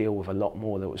to deal with a lot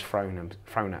more that was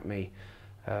thrown at me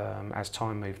as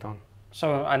time moved on.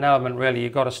 So an element really,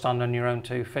 you've got to stand on your own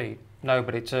 2 feet.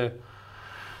 Nobody to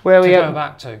go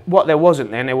back to. What there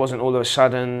wasn't then, there wasn't all of a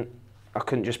sudden, I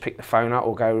couldn't just pick the phone up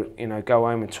or go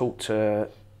home and talk to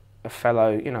a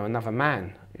fellow, another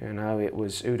man. It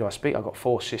was, who do I speak? I've got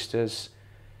 4 sisters.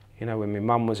 When my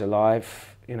mum was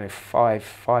alive,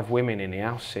 5 women in the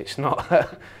house. It's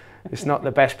not, it's not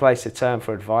the best place to turn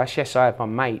for advice. Yes, I had my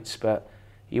mates, but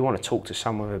you want to talk to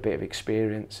someone with a bit of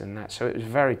experience and that. So it was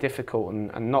very difficult.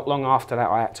 And not long after that,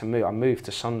 I had to move. I moved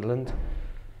to Sunderland.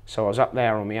 So I was up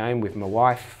there on my own with my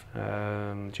wife,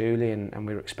 Julie, and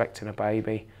we were expecting a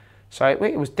baby. So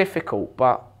it was difficult,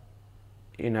 but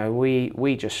we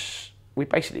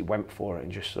basically went for it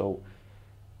and just thought,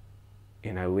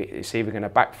 it's either going to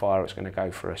backfire or it's going to go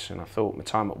for us. And I thought my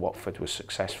time at Watford was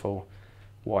successful.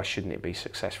 Why shouldn't it be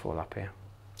successful up here?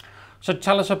 So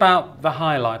tell us about the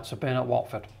highlights of being at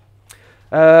Watford.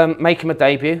 Making my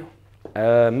debut,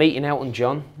 meeting Elton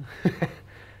John,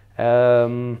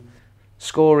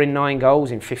 scoring 9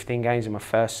 goals in 15 games in my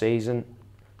first season.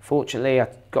 Fortunately, I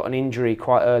got an injury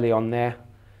quite early on there.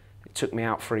 It took me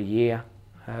out for a year,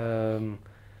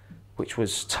 which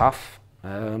was tough.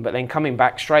 But then coming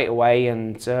back straight away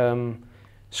and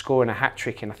scoring a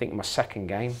hat-trick in, I think, my second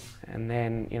game, and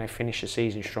then finish the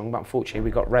season strong. But unfortunately,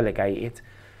 we got relegated.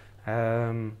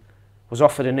 Was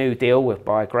offered a new deal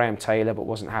by Graham Taylor, but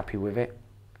wasn't happy with it.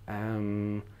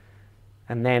 And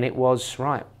then it was,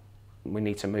 right, we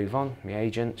need to move on. My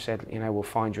agent said, we'll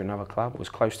find you another club. Was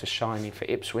close to signing for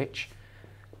Ipswich.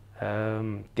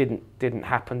 Didn't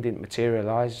happen, didn't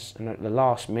materialise. And at the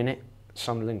last minute,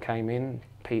 Sunderland came in.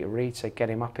 Peter Reid said, get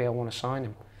him up here, I want to sign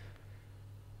him.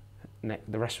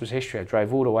 The rest was history. I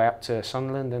drove all the way up to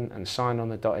Sunderland and signed on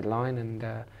the dotted line, and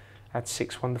had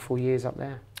 6 wonderful years up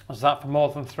there. Was that for more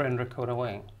than 300 quid a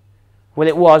week? Well,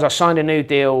 it was. I signed a new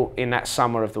deal in that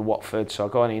summer of the Watford, so I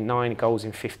got in 9 goals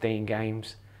in 15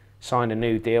 games. Signed a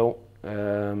new deal.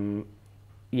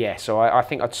 So I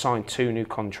think I'd signed 2 new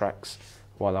contracts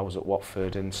while I was at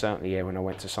Watford, and certainly when I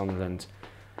went to Sunderland,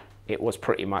 it was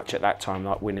pretty much at that time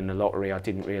like winning the lottery. I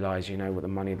didn't realise, what the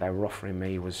money they were offering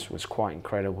me was quite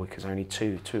incredible, because only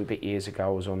two a bit years ago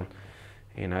I was on,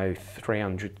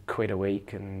 300 quid a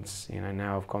week, and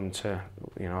now I've gone to,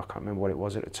 I can't remember what it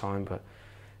was at the time, but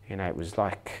it was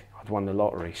like I'd won the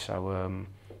lottery. So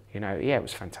it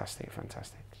was fantastic.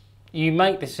 You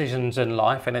make decisions in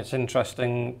life, and it's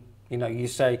interesting. You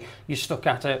say you stuck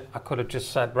at it. I could have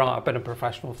just said, right, I've been a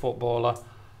professional footballer,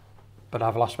 but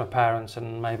I've lost my parents,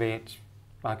 and maybe it's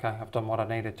okay, I've done what I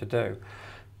needed to do.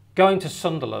 Going to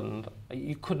Sunderland,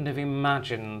 you couldn't have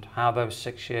imagined how those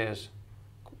 6 years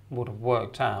would have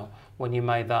worked out when you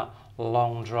made that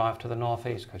long drive to the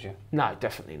northeast, could you? No,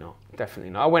 definitely not.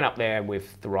 I went up there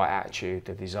with the right attitude,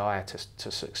 the desire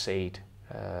to succeed.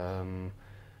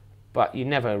 But you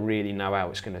never really know how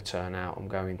it's going to turn out. I'm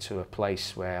going to a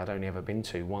place where I'd only ever been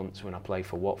to once when I played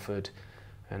for Watford.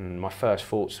 And my first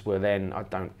thoughts were then, I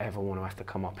don't ever want to have to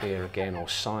come up here again or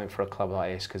sign for a club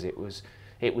like this, because it was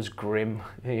grim.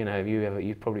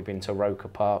 You've probably been to Roker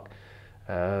Park.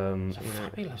 It's a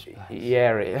fabulous place.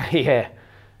 Yeah.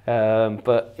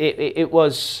 But it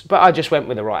was. But I just went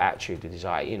with the right attitude. The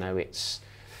desire.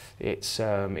 It's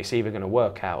either going to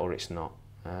work out or it's not.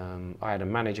 I had a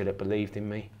manager that believed in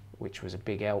me, which was a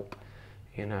big help.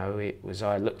 I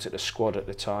looked at the squad at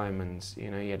the time, and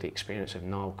you had the experience of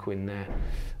Niall Quinn there.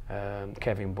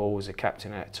 Kevin Ball was the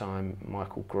captain at the time.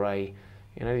 Michael Gray.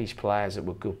 These players that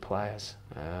were good players.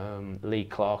 Lee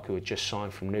Clark, who had just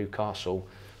signed from Newcastle,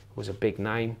 was a big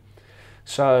name.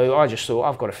 So I just thought,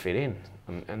 I've got to fit in,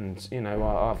 and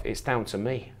it's down to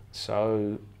me.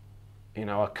 So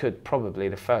I could probably,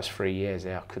 the first 3 years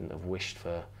there, I couldn't have wished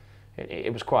for.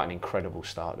 It was quite an incredible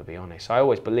start, to be honest. I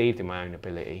always believed in my own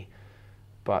ability,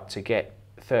 but to get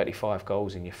 35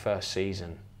 goals in your first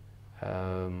season,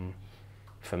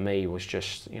 for me, was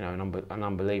just an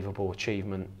unbelievable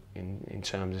achievement in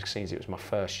terms of, since it was my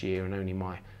first year and only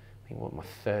my think what, my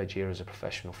 3rd year as a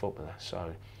professional footballer.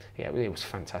 So yeah, it was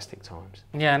fantastic times.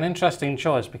 Yeah, an interesting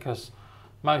choice, because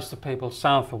most of the people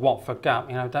south of Watford Gap,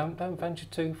 you know, don't venture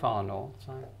too far north.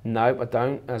 So. No, I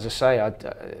don't. As I say,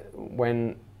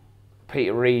 when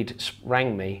Peter Reid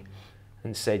rang me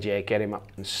and said, yeah, get him up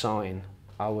and sign,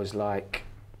 I was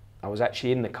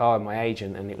actually in the car with my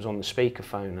agent, and it was on the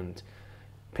speakerphone, and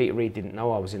Peter Reid didn't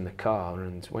know I was in the car,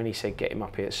 and when he said get him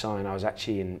up here to sign, I was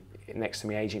actually next to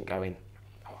my agent going,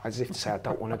 as if to say, I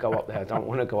don't want to go up there, I don't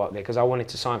want to go up there, because I wanted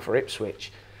to sign for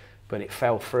Ipswich, but it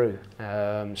fell through.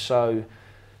 So,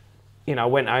 you know, I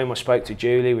went home, I spoke to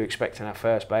Julie, we were expecting our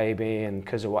first baby, and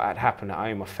because of what had happened at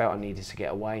home, I felt I needed to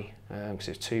get away, because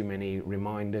there's too many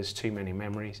reminders, too many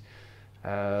memories.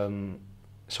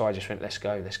 So I just went, let's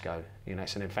go, you know,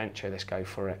 it's an adventure, let's go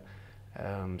for it.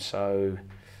 So,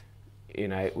 you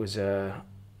know, it was, I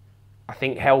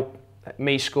think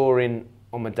me scoring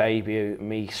on my debut,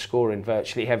 me scoring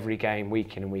virtually every game,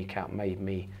 week in and week out, made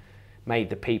me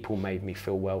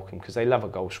feel welcome, because they love a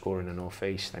goal scorer in the North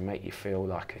East. They make you feel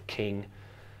like a king,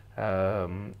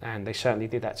 and they certainly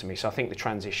did that to me. So I think the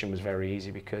transition was very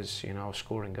easy, because, you know, I was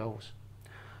scoring goals.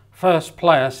 First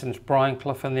player since Brian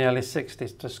Clough in the early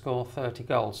 60s to score 30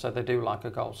 goals, so they do like a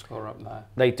goal scorer up there.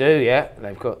 They do, yeah.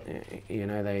 They've got, you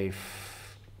know,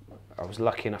 I was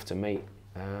lucky enough to meet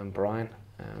Brian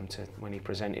when he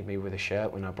presented me with a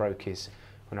shirt when I broke his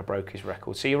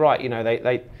record. So you're right, you know,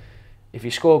 they if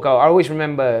you score a goal, I always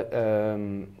remember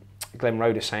Glenn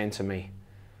Roeder saying to me,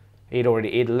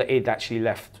 he'd actually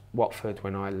left Watford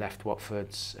when I left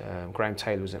Watford. Graham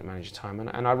Taylor was at the manager time,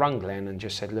 and I rang Glenn and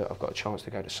just said, look, I've got a chance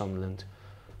to go to Sunderland.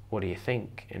 What do you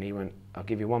think? And he went, I'll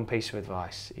give you one piece of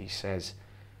advice. He says,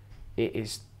 it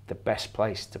is the best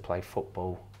place to play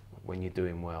football when you're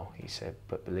doing well. He said,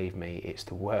 but believe me, it's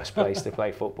the worst place to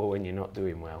play football when you're not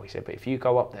doing well. He said, but if you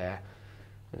go up there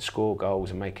and score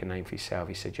goals and make a name for yourself,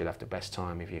 he said, you'll have the best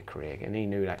time of your career. And he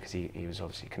knew that, because he was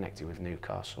obviously connected with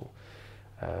Newcastle.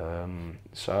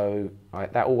 So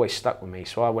that always stuck with me.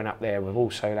 So I went up there with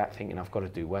also that thinking, I've got to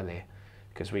do well here,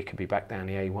 because we could be back down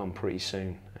the A1 pretty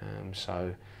soon.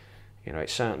 So, you know,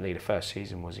 it certainly, the first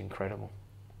season was incredible.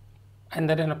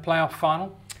 Ended in a playoff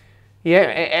final? Yeah,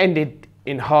 it ended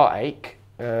in heartache.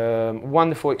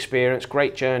 Wonderful experience,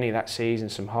 great journey that season,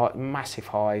 some massive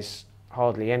highs,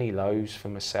 hardly any lows for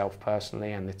myself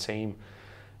personally and the team.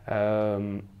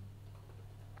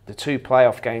 The 2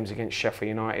 playoff games against Sheffield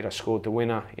United, I scored the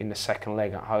winner in the second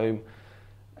leg at home,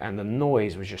 and the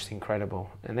noise was just incredible.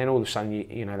 And then all of a sudden,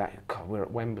 you know, that, God, we're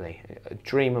at Wembley. A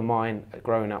dream of mine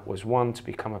growing up was 1, to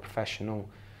become a professional,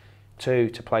 2,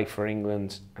 to play for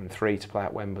England, and 3, to play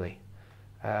at Wembley.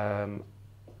 And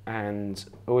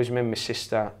I always remember my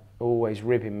sister always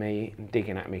ribbing me and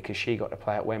digging at me, because she got to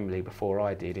play at Wembley before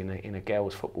I did in a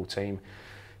girls' football team.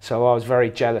 So I was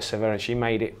very jealous of her, and she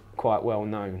made it quite well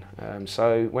known.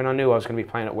 So when I knew I was going to be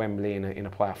playing at Wembley in a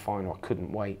playoff final, I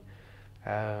couldn't wait.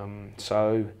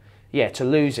 So yeah, to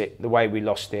lose it the way we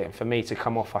lost it, and for me to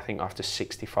come off, I think after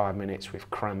 65 minutes with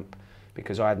cramp,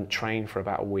 because I hadn't trained for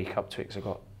about a week up to it, because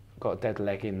I got a dead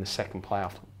leg in the second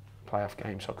playoff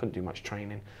game, so I couldn't do much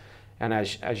training. And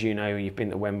as you know, you've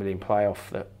been to Wembley in playoff,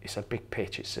 that it's a big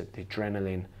pitch, it's the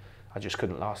adrenaline. I just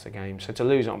couldn't last the game. So to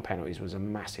lose it on penalties was a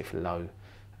massive low.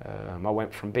 I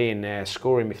went from being there,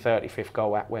 scoring my 35th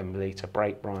goal at Wembley, to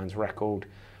break Brian's record,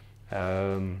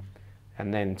 and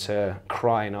then to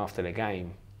crying after the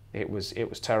game. It was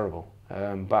terrible.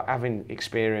 But having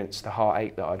experienced the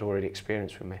heartache that I'd already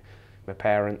experienced with my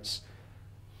parents,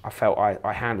 I felt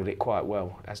I handled it quite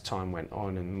well as time went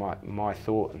on. And my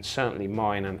thought, and certainly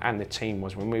mine and the team,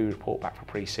 was when we report back for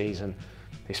pre-season,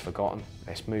 it's forgotten.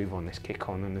 Let's move on, let's kick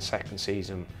on. And the second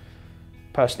season,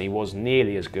 personally, wasn't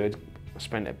nearly as good. I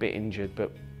spent a bit injured,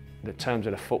 but the terms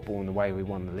of the football and the way we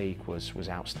won the league was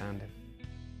outstanding.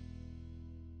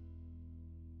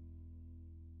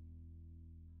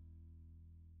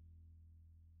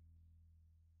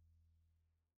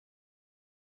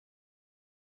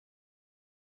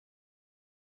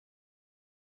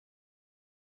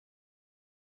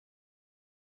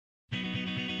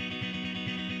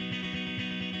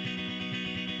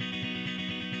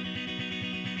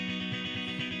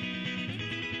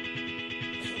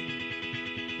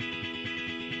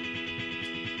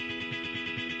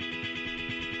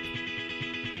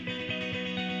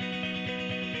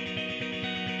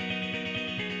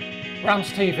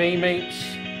 Rams TV meets,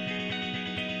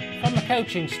 from the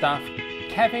coaching staff,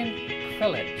 Kevin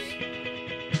Phillips.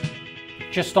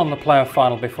 Just on the playoff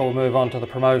final before we move on to the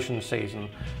promotion season,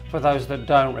 for those that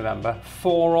don't remember,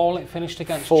 4-4 it finished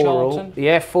against Charlton.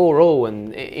 Yeah, 4-4,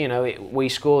 and you know, we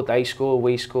scored, they scored,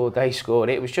 we scored, they scored.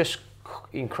 It was just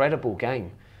incredible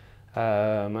game.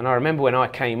 And I remember when I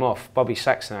came off, Bobby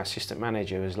Saxon, our assistant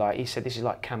manager, was like, he said, this is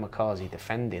like kamikaze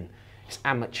defending. It's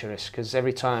amateurish, because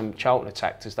every time Charlton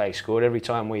attacked us, they scored. Every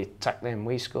time we attacked them,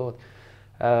 we scored.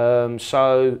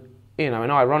 So, you know,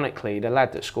 and ironically, the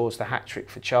lad that scores the hat-trick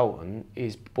for Charlton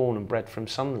is born and bred from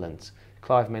Sunderland,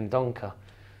 Clive Mendonca.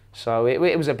 So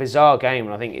it was a bizarre game,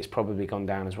 and I think it's probably gone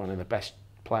down as one of the best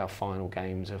playoff final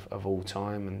games of all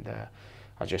time. And I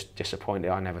was just disappointed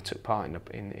I never took part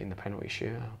in the penalty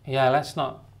shootout. Yeah, let's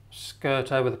not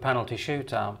skirt over the penalty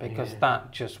shootout, because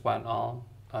that just went on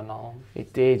and on.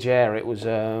 It did, yeah. It was,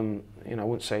 you know, I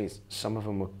wouldn't say some of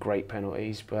them were great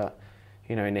penalties, but,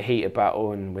 you know, in the heat of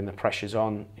battle and when the pressure's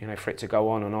on, you know, for it to go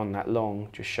on and on that long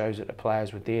just shows that the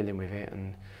players were dealing with it.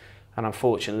 And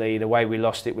unfortunately, the way we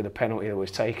lost it with the penalty that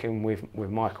was taken with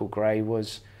Michael Gray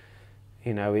was,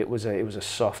 you know, it was a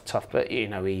soft, tough, but, you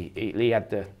know, he had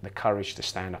the courage to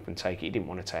stand up and take it. He didn't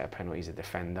want to take a penalty as a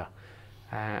defender.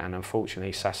 And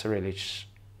unfortunately, Sasarilic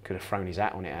could have thrown his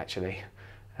hat on it, actually.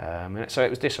 And so it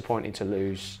was disappointing to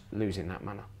lose in that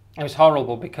manner. It was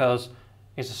horrible, because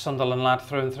he's a Sunderland lad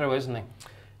through and through, isn't he?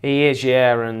 He is,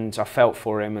 yeah, and I felt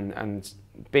for him. And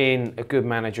being a good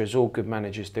manager, as all good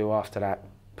managers do after that,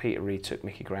 Peter Reid took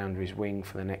Mickey Gray under his wing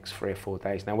for the next 3 or 4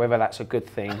 days. Now, whether that's a good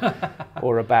thing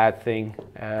or a bad thing...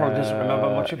 Probably doesn't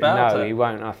remember much about it. No, he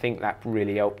won't. I think that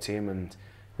really helped him, and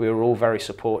we were all very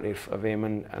supportive of him.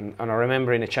 And I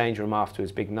remember in the change room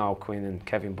afterwards, Big Niall Quinn and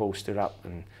Kevin Ball stood up,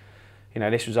 and, you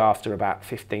know, this was after about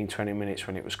 15, 20 minutes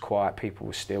when it was quiet. People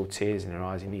were still tears in their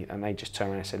eyes, and they just turned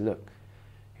around and said, look,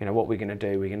 you know, what we're going to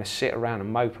do, we're going to sit around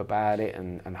and mope about it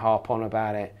and harp on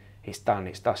about it. It's done,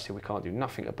 it's dusted, we can't do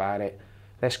nothing about it.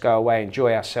 Let's go away,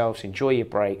 enjoy ourselves, enjoy your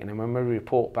break, and then when we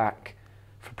report back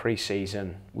for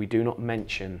pre-season, we do not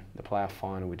mention the playoff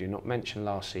final, we do not mention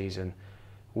last season,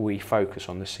 we focus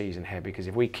on the season ahead, because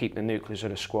if we keep the nucleus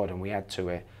of the squad and we add to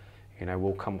it, you know,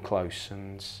 we'll come close.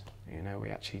 And, you know, we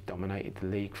actually dominated the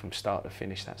league from start to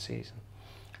finish that season.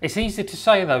 It's easy to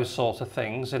say those sort of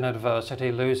things in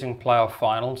adversity, losing playoff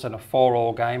finals in a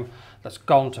 4-4 game that's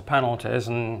gone to penalties,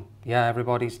 and yeah,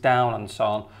 everybody's down and so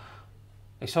on.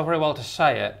 It's all very well to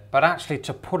say it, but actually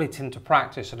to put it into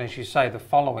practice, and as you say, the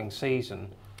following season,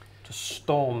 to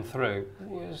storm through,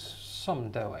 was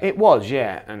some doing. It was,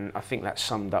 yeah, and I think that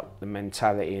summed up the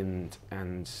mentality and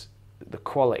the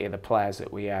quality of the players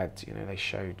that we had. You know, they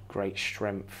showed great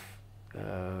strength,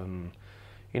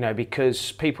 you know,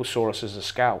 because people saw us as a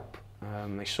scalp.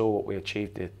 They saw what we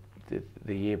achieved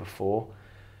the year before.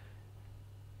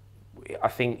 I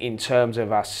think in terms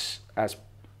of us as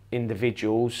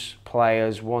individuals,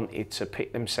 players wanted to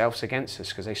pit themselves against us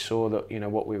because they saw that, you know,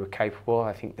 what we were capable of.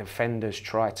 I think defenders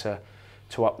tried to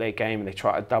up their game, and they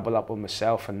tried to double up on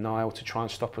myself and Niall to try and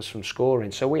stop us from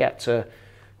scoring. So we had to,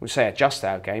 we'll say, adjust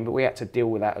our game, but we had to deal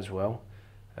with that as well.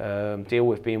 Deal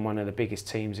with being one of the biggest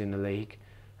teams in the league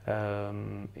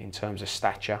in terms of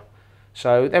stature.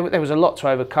 So there was a lot to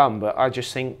overcome, but I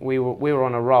just think we were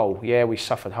on a roll. Yeah, we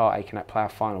suffered heartache in that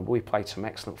playoff final, but we played some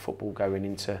excellent football going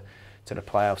into the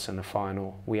playoffs and the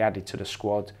final. We added to the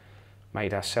squad,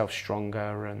 made ourselves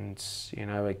stronger, and, you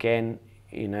know, again,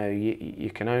 you know, you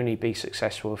can only be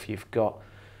successful if you've got,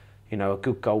 you know, a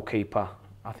good goalkeeper,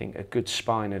 I think a good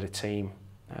spine of the team,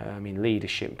 in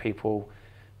leadership, people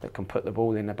that can put the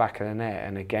ball in the back of the net.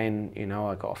 And again, you know,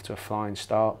 I got off to a flying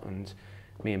start, and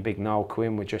me and Big Niall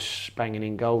Quinn were just banging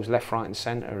in goals left, right and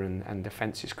centre, and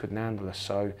defences couldn't handle us.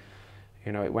 So,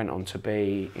 you know, it went on to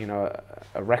be, you know,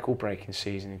 a record-breaking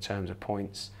season in terms of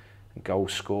points and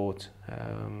goals scored.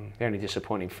 The only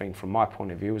disappointing thing from my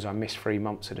point of view was I missed 3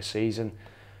 months of the season,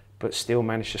 but still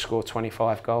managed to score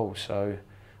 25 goals. So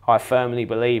I firmly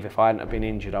believe if I hadn't have been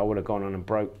injured, I would have gone on and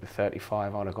broke the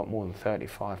 35. I'd have got more than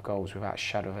 35 goals without a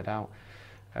shadow of a doubt.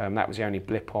 That was the only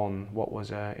blip on what was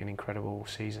an incredible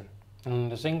season.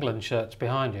 And there's England shirts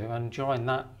behind you, and during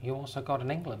that you also got an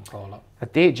England call-up. I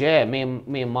did, yeah. Me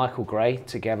and Michael Gray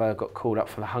together got called up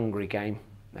for the Hungary game.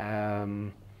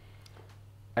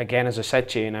 Again, as I said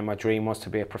to you, you know, my dream was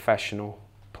to be a professional,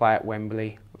 play at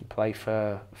Wembley, and play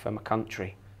for my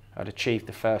country. I'd achieved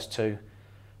the first two.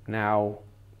 Now,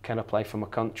 can I play for my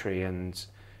country? And,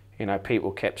 you know,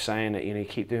 people kept saying that, you know, you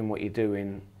keep doing what you're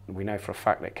doing. We know for a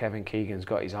fact that Kevin Keegan's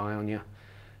got his eye on you.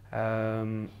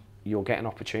 You'll get an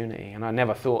opportunity, and I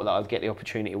never thought that I'd get the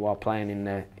opportunity while playing in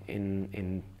I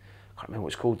can't remember what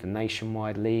it's called, the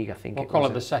Nationwide League, I think. We'll call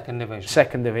it the second division.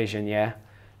 Second division, yeah.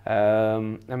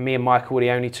 And me and Michael were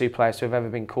the only two players to have ever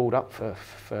been called up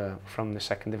from the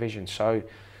second division. So,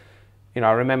 you know,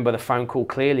 I remember the phone call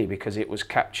clearly because it was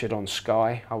captured on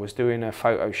Sky. I was doing a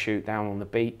photo shoot down on the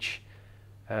beach.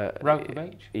 Roker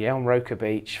Beach? Yeah, on Roker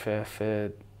Beach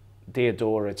for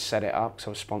Deodora had set it up, because I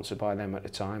was sponsored by them at the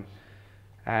time.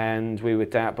 And we were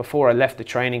down, before I left the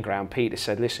training ground, Peter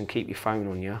said, listen, keep your phone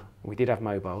on you. We did have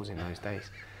mobiles in those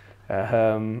days.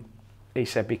 He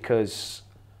said, because,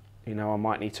 you know, I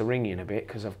might need to ring you in a bit,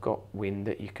 because I've got wind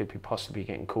that you could be possibly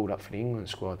getting called up for the England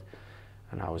squad.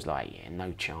 And I was like, yeah,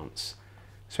 no chance.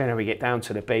 So anyway, we get down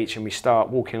to the beach and we start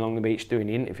walking along the beach doing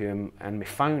the interview, and my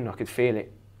phone, I could feel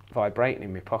it vibrating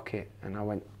in my pocket. And I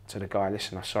went to the guy,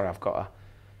 listen, I'm sorry, I've got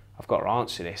to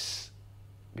answer this,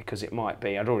 because it might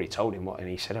be, I'd already told him what, and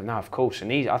he said, oh, no, of course.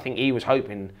 And I think he was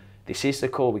hoping this is the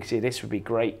call, because this would be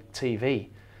great TV.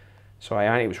 So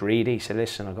it was Reed. He said,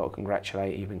 listen, I've got to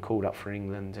congratulate you, you've been called up for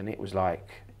England. And it was like,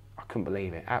 I couldn't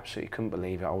believe it, absolutely couldn't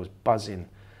believe it. I was buzzing.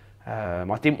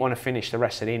 I didn't want to finish the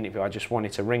rest of the interview. I just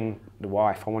wanted to ring the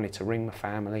wife, I wanted to ring my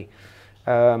family.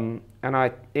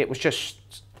 It was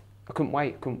just, I couldn't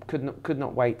wait, could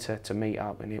not wait to meet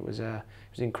up, and it was an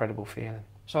incredible feeling.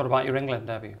 So what about your England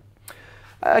debut?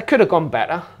 It could have gone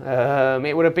better.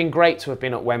 It would have been great to have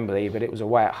been at Wembley, but it was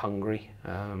away at Hungary.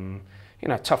 You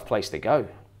know, tough place to go.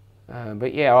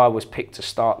 But yeah, I was picked to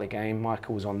start the game.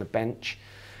 Michael was on the bench.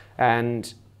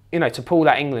 And, you know, to pull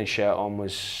that England shirt on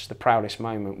was the proudest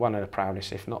moment, one of the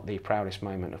proudest, if not the proudest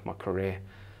moment of my career.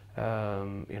 You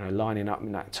know, lining up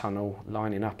in that tunnel,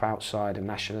 lining up outside the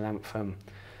national anthem,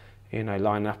 you know,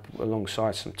 lining up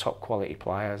alongside some top quality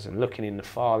players and looking in the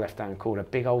far left-hand corner, a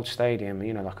big old stadium,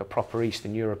 you know, like a proper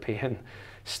Eastern European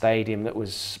stadium that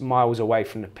was miles away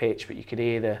from the pitch, but you could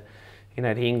hear the, you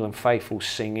know, the England faithful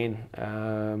singing,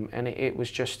 and it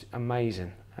was just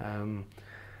amazing.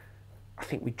 I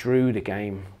think we drew the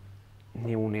game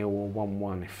 0-0 or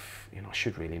 1-1, if, you know, I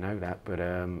should really know that, but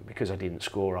because I didn't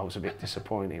score, I was a bit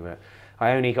disappointed. But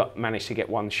I only managed to get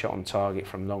one shot on target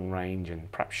from long range,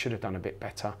 and perhaps should have done a bit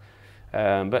better.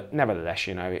 But nevertheless,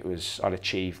 you know, I'd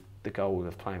achieved the goal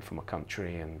of playing for my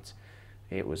country, and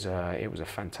it was a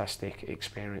fantastic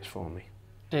experience for me.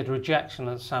 Did rejection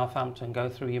at Southampton go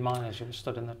through your mind as you were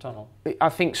stood in the tunnel? I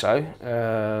think so.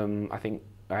 I think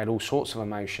I had all sorts of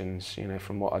emotions, you know,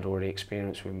 from what I'd already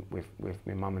experienced with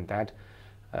my mum and dad,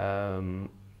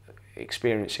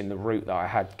 experiencing the route that I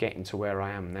had getting to where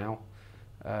I am now.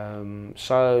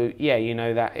 So yeah, you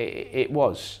know, that it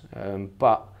was,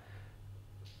 but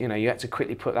you know, you had to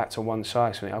quickly put that to one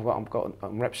side. So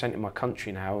I'm representing my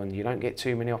country now, and you don't get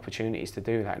too many opportunities to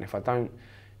do that. And if I don't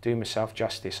do myself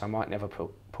justice, I might never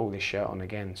pull this shirt on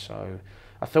again. So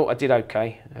I thought I did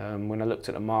okay. When I looked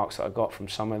at the marks that I got from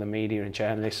some of the media and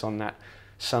journalists on that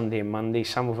Sunday and Monday,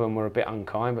 some of them were a bit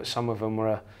unkind, but some of them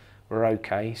were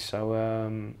okay. So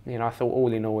you know, I thought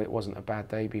all in all it wasn't a bad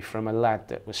debut from a lad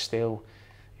that was still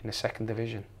in the second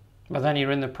division. But then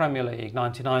you're in the Premier League,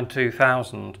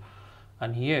 99-2000,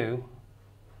 and you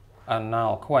and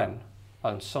Niall Quinn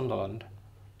and Sunderland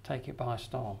take it by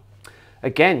storm.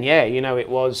 Again, yeah, you know, it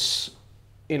was,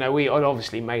 you know, we had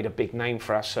obviously made a big name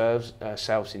for ourselves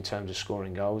in terms of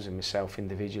scoring goals, and myself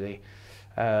individually,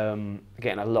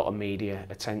 getting a lot of media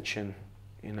attention,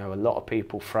 you know, a lot of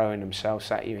people throwing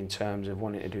themselves at you in terms of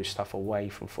wanting to do stuff away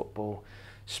from football,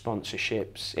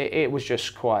 sponsorships. It was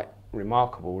just quite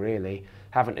remarkable, really,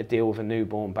 having to deal with a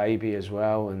newborn baby as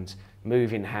well, and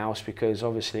moving house, because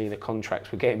obviously the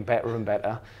contracts were getting better and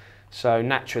better. So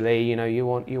naturally, you know, you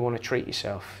want to treat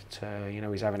yourself. You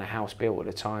know, he's having a house built at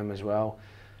the time as well.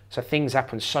 So things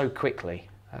happen so quickly.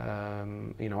 You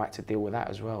know, I had to deal with that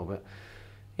as well. But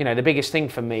you know, the biggest thing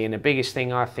for me, and the biggest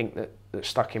thing I think that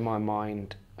stuck in my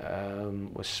mind,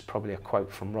 was probably a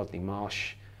quote from Rodney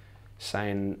Marsh,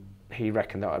 saying he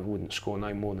reckoned that I wouldn't score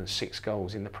no more than 6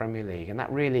 goals in the Premier League, and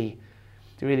that really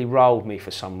rolled me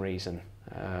for some reason.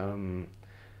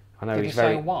 I know Did he's he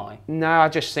say why? No, I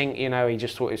just think, you know, he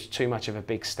just thought it was too much of a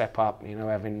big step up. You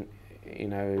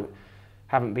know,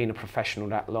 haven't been a professional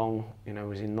that long. You know,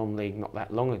 was in non-league not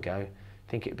that long ago.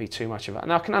 I think it'd be too much of it.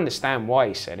 And I can understand why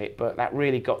he said it, but that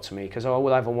really got to me, because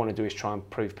all I ever want to do is try and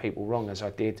prove people wrong, as I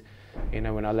did, you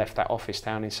know, when I left that office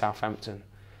down in Southampton.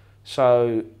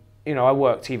 So, you know, I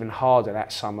worked even harder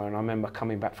that summer, and I remember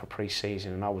coming back for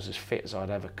pre-season and I was as fit as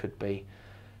I'd ever could be.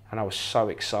 And I was so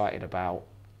excited about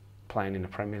playing in the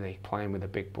Premier League, playing with the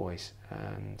big boys.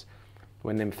 And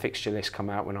when them fixture lists come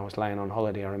out when I was laying on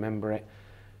holiday, I remember it.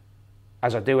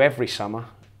 As I do every summer,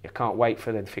 you can't wait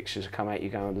for the fixtures to come out. You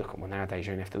go and look at, well, nowadays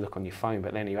you only have to look on your phone,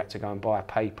 but then you had to go and buy a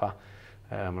paper.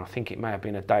 And I think it may have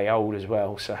been a day old as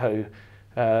well. So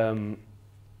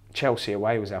Chelsea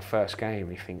away was our first game.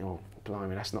 You think, oh,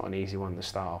 blimey, that's not an easy one to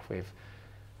start off with.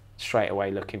 Straight away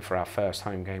looking for our first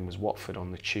home game was Watford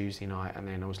on the Tuesday night, and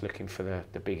then I was looking for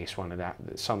the biggest one of that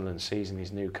Sunderland season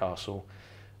is Newcastle,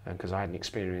 because I hadn't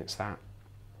experienced that.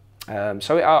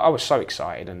 I was so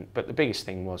excited, but the biggest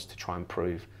thing was to try and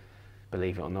prove,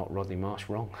 believe it or not, Rodney Marsh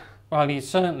wrong. Well, you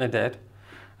certainly did.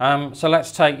 So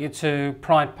let's take you to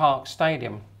Pride Park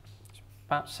Stadium.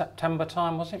 About September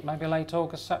time, was it? Maybe late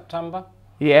August, September?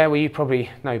 Yeah, well, you probably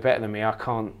know better than me. I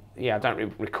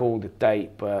don't recall the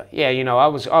date, but yeah, you know, I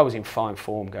was in fine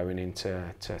form going into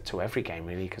to every game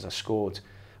really, because I scored.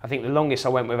 I think the longest I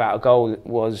went without a goal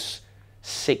was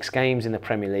 6 games in the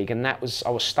Premier League, and I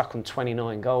was stuck on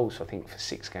 29 goals, I think, for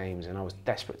 6 games, and I was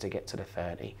desperate to get to the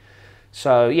 30.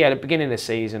 So yeah, at the beginning of the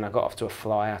season, I got off to a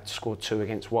flyer, scored 2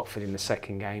 against Watford in the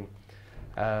second game.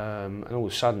 And all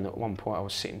of a sudden, at one point, I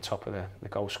was sitting top of the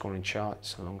goal-scoring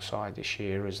charts alongside the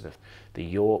Shearers, the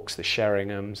Yorks, the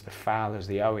Sheringhams, the Fowlers,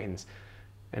 the Owens,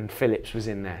 and Phillips was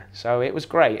in there. So it was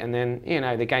great. And then, you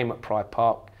know, the game at Pride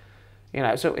Park, you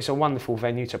know, it's a wonderful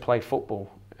venue to play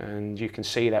football. And you can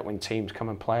see that when teams come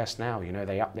and play us now, you know,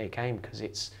 they up their game because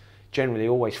it's generally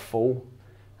always full.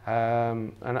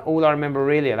 And all I remember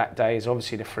really of that day is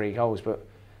obviously the 3 goals, but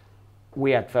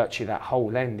we had virtually that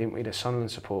whole end, didn't we, the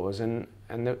Sunderland supporters, and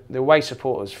the away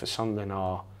supporters for Sunderland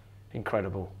are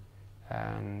incredible,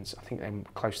 and I think they're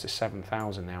close to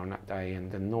 7,000 now on that day, and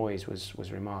the noise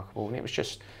was remarkable, and it was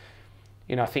just,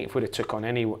 you know, I think if we'd have took on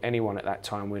anyone at that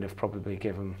time, we'd have probably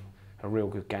given a real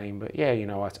good game, but yeah, you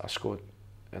know, I scored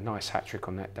a nice hat-trick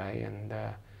on that day, and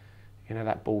you know,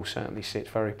 that ball certainly sits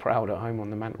very proud at home on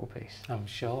the mantelpiece. I'm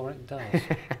sure it does.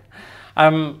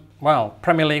 Well,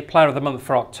 Premier League Player of the Month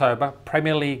for October,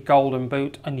 Premier League Golden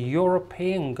Boot and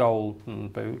European Golden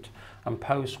Boot, and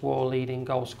post-war leading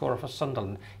goal scorer for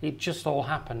Sunderland. It just all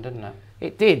happened, didn't it?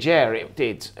 It did, yeah, it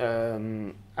did.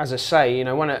 As I say, you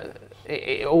know, when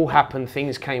it all happened,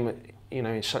 things came, you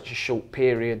know, in such a short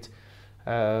period.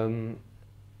 But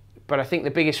I think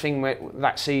the biggest thing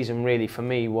that season really for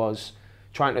me was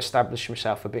trying to establish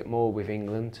myself a bit more with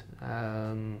England,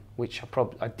 which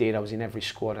I did. I was in every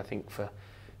squad, I think, for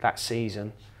that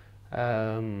season.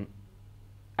 And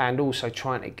also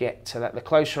trying to get to that. The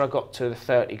closer I got to the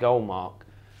 30 goal mark,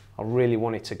 I really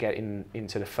wanted to get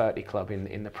into the 30 club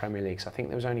in the Premier League. So I think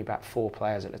there was only about 4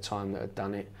 players at the time that had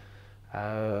done it.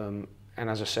 And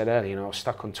as I said earlier, you know, I was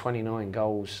stuck on 29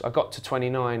 goals. I got to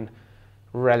 29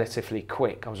 relatively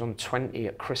quick. I was on 20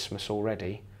 at Christmas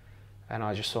already. And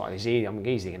I just thought, I'm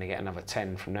easily going to get another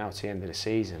 10 from now to the end of the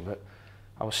season. But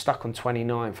I was stuck on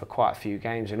 29 for quite a few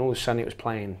games, and all of a sudden it was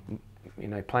playing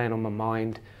on my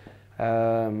mind.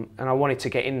 And I wanted to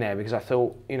get in there because I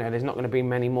thought, you know, there's not going to be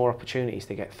many more opportunities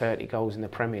to get 30 goals in the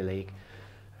Premier League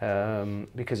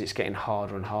because it's getting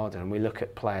harder and harder. And we look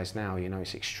at players now, you know,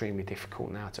 it's extremely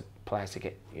difficult now to players to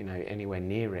get, you know, anywhere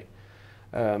near it.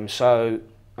 So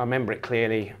I remember it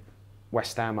clearly.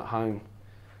 West Ham at home.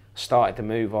 Started the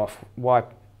move off,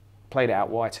 played it out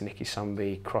wide to Nicky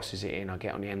Sumby, crosses it in, I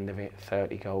get on the end of it,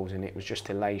 30 goals, and it was just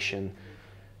elation.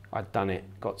 I'd done it,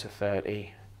 got to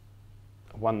 30,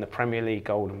 won the Premier League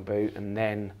Golden Boot, and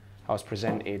then I was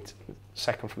presented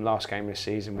second from last game of the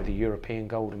season with the European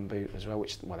Golden Boot as well,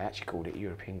 well, they actually called it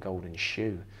European Golden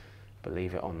Shoe,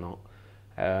 believe it or not.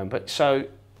 But so,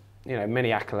 you know, many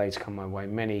accolades come my way,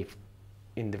 many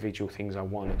individual things I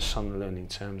won at Sunderland in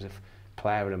terms of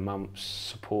Player of the Month,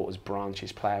 supporters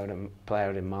branches, Player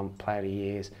of the Month, Player of the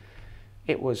Years.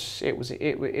 It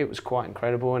was quite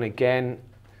incredible, and again,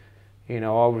 you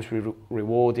know, I was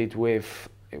rewarded with.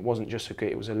 It wasn't just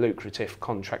it was a lucrative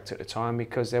contract at the time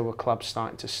because there were clubs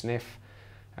starting to sniff,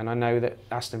 and I know that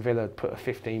Aston Villa had put a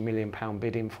 £15 million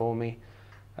bid in for me,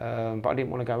 but I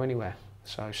didn't want to go anywhere.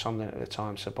 So Sunderland at the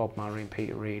time, Sir Bob Murray and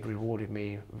Peter Reid rewarded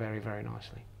me very, very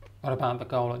nicely. What about the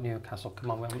goal at Newcastle?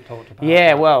 Come on, we haven't talked about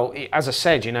Yeah, that. well, as I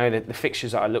said, you know, the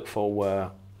fixtures that I looked for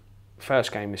were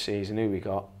first game of the season, who we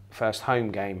got, first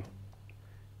home game,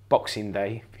 Boxing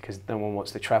Day, because no one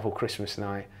wants to travel Christmas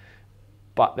night.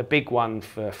 But the big one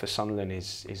for Sunderland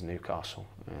is Newcastle.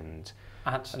 And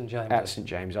at St James. At St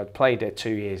James. I'd played there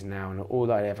 2 years now, and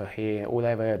all I ever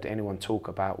heard anyone talk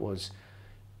about was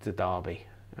the derby.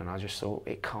 And I just thought,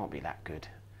 it can't be that good.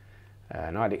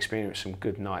 And I'd experienced some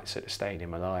good nights at the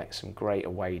stadium, some great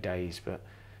away days, but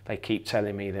they keep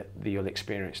telling me that you'll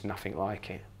experience nothing like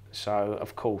it. So,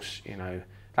 of course, you know,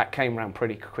 that came around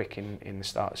pretty quick in the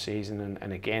start of the season,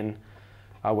 and again,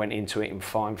 I went into it in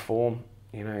fine form.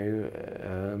 You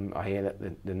know, I hear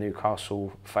that the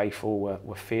Newcastle faithful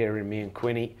were fearing me and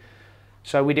Quinny,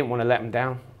 so we didn't want to let them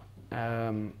down.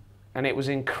 And it was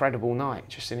an incredible night,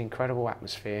 just an incredible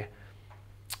atmosphere.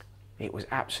 It was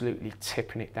absolutely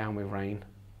tipping it down with rain.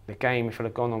 The game, if it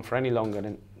had gone on for any longer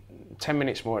than 10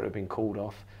 minutes more, it would have been called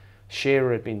off.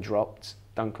 Shearer had been dropped.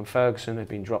 Duncan Ferguson had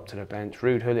been dropped to the bench.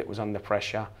 Ruud Gullit was under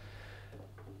pressure.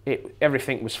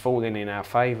 everything was falling in our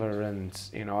favour, and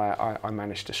you know, I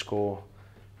managed to score.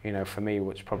 You know, for me,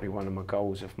 what's probably one of my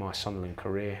goals of my Sunderland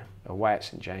career away at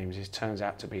St James's, turns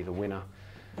out to be the winner.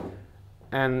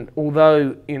 And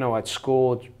although, you know, I'd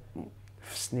scored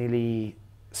nearly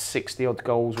 60 odd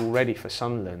goals already for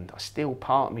Sunderland, I still,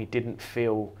 part of me didn't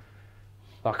feel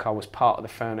like I was part of the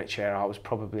furniture. I was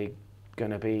probably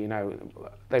going to be, you know,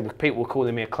 people were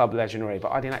calling me a club legionary,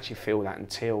 but I didn't actually feel that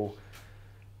until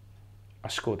I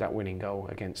scored that winning goal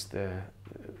against the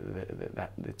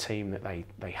team that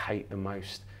they hate the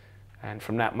most. And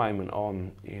from that moment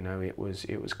on, you know, it was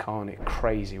carnage,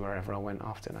 crazy wherever I went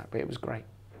after that, but it was great.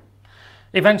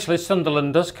 Eventually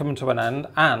Sunderland does come to an end,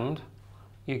 and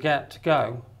you get to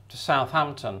go to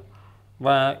Southampton,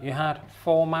 where you had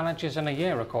 4 managers in a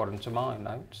year, according to my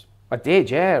notes. I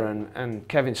did, yeah, and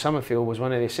Kevin Summerfield was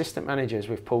one of the assistant managers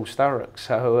with Paul Sturrock.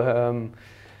 So,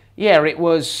 yeah, it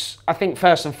was, I think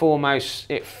first and foremost,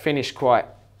 it finished quite,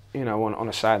 you know, on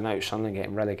a sad note, Sunderland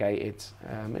getting relegated.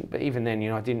 But even then,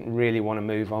 you know, I didn't really want to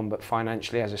move on, but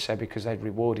financially, as I said, because they'd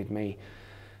rewarded me,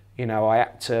 you know, I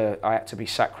had to be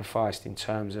sacrificed in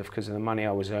terms of, because of the money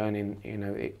I was earning, you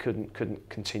know, it couldn't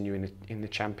continue in the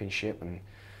Championship, and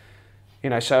you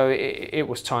know, so it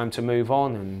was time to move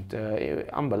on. And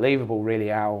unbelievable really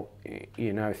how,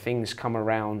 you know, things come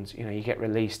around. You know, you get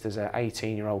released as an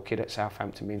 18-year-old kid at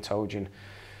Southampton being told you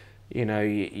know,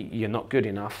 you're not good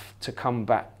enough, to come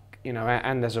back, you know,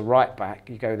 and as a right back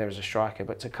you go there as a striker,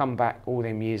 but to come back all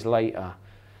them years later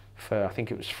for, I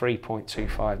think it was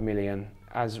 3.25 million,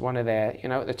 as one of their, you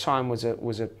know, at the time was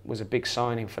a big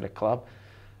signing for the club,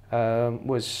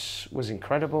 was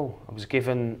incredible. I was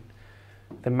given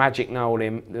the magic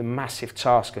Nolan, the massive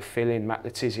task of filling Matt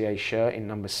Letizier's shirt in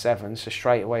number 7, so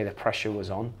straight away the pressure was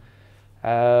on.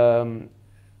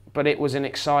 But it was an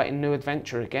exciting new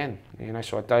adventure again, you know.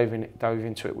 So I dove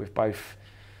into it with both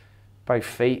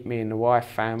feet, me and the wife,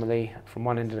 family, from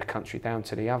one end of the country down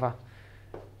to the other,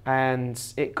 and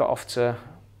it got off to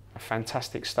a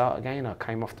fantastic start again. I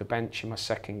came off the bench in my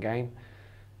second game,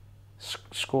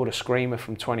 scored a screamer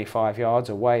from 25 yards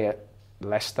away at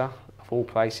Leicester. Of all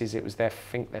places, it was I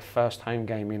think their first home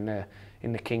game in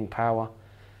the King Power.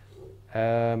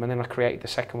 And then I created the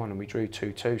second one and we drew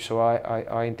 2-2. So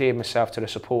I endeared myself to the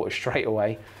supporters straight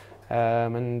away.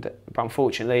 But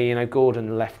unfortunately, you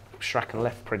know, Strachan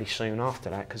left pretty soon after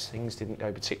that because things didn't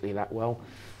go particularly that well.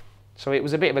 So it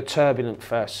was a bit of a turbulent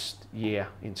first year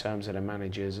in terms of the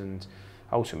managers, and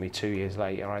ultimately 2 years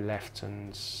later I left,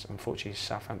 and unfortunately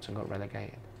Southampton got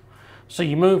relegated. So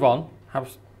you move on,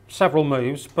 have several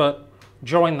moves, but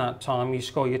during that time you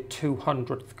score your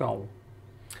 200th goal.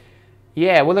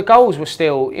 Yeah, well, the goals were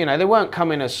still, you know, they weren't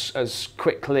coming as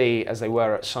quickly as they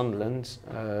were at Sunderland.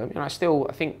 You know,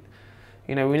 I think,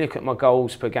 you know, when you look at my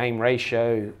goals per game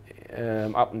ratio,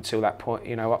 up until that point,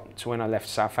 you know, up to when I left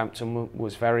Southampton,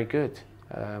 was very good.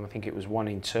 I think it was 1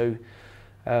 in 2,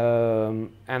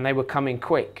 and they were coming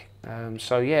quick.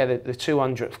 So yeah, the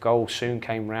 200th goal soon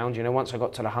came round. You know, once I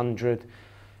got to the 100,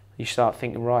 you start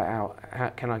thinking, right, how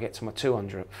can I get to my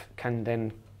 200th?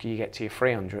 Can you get to your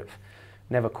 300th?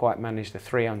 Never quite managed the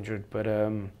 300, but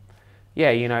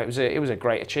yeah, you know, it was a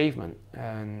great achievement.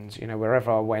 And you know,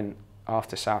 wherever I went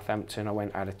after Southampton,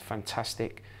 I had a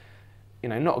fantastic, you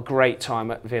know, not a great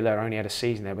time at Villa. I only had a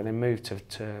season there, but then moved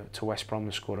to West Brom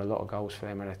and scored a lot of goals for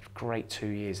them. I had a great 2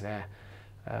 years there.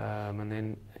 And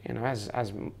then, you know, as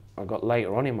I got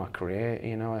later on in my career,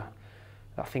 you know,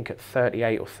 I think at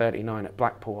 38 or 39 at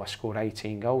Blackpool, I scored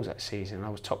 18 goals that season. I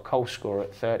was top goal scorer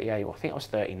at 38, or I think I was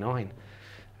 39.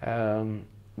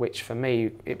 Which for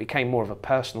me, it became more of a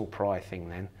personal pride thing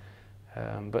then.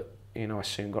 But, you know, I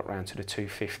soon got round to the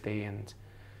 250, and,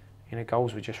 you know,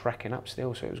 goals were just racking up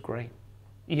still, so it was great.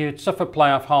 You'd suffered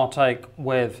playoff heartache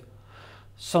with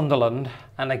Sunderland,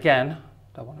 and again,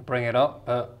 don't want to bring it up,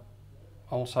 but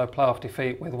also playoff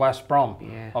defeat with West Brom,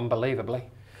 yeah. Unbelievably.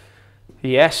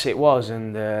 Yes, it was,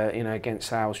 and you know,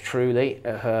 against ours truly,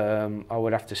 I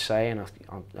would have to say, and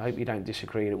I hope you don't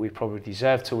disagree, that we probably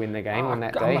deserved to win the game on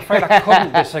that day. I'm afraid I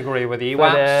couldn't disagree with you. You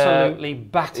absolutely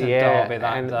battered Derby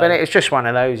that day. But it's just one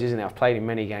of those, isn't it? I've played in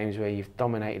many games where you've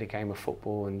dominated a game of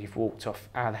football and you've walked off.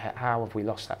 How have we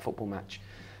lost that football match?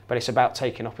 But it's about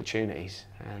taking opportunities,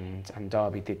 and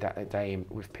Derby did that day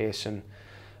with Pearson.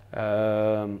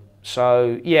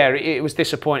 So yeah, it was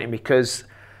disappointing because,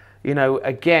 you know,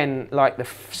 again, like the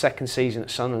second season at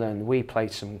Sunderland, we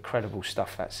played some incredible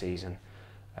stuff that season.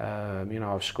 You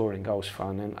know, I was scoring goals for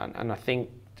fun, and I think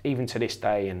even to this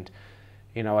day, and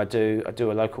you know, I do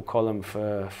a local column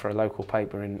for a local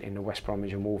paper in the West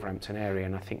Bromwich and Wolverhampton area,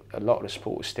 and I think a lot of the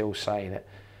supporters still say that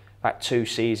that 2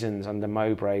 seasons under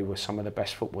Mowbray were some of the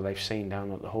best football they've seen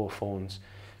down at the Hawthorns.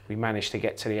 We managed to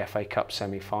get to the FA Cup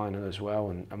semi-final as well,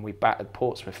 and we battered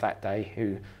Portsmouth that day,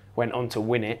 who went on to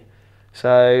win it.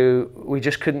 So we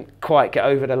just couldn't quite get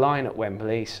over the line at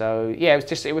Wembley. So yeah,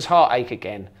 it was heartache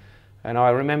again. And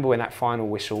I remember when that final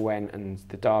whistle went and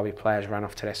the Derby players ran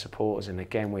off to their supporters, and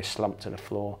again we're slumped to the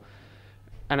floor.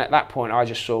 And at that point I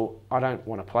just thought, I don't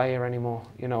want to play here anymore.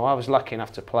 You know, I was lucky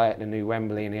enough to play at the new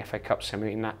Wembley in the FA Cup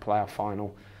semi in that playoff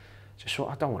final. Just thought,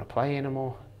 I don't want to play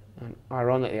anymore. And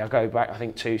ironically, I go back, I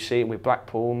think 2-2 with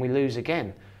Blackpool, and we lose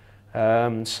again.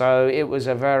 So it was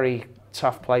a very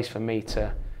tough place for me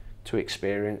to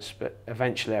experience, but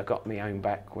eventually I got my own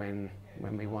back when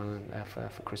we won for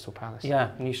Crystal Palace.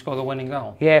 Yeah, and you scored the winning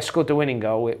goal. Yeah, scored the winning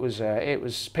goal. It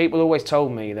was. People always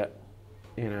told me that,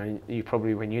 you know, you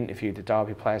probably when you interviewed the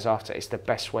Derby players after, it's the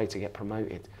best way to get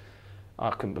promoted.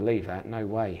 I couldn't believe that. No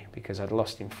way, because I'd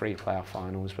lost in 3 playoff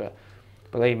finals. But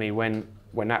believe me, when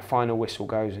that final whistle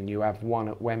goes and you have won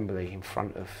at Wembley in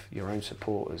front of your own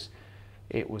supporters,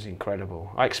 it was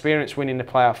incredible. I experienced winning the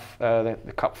playoff,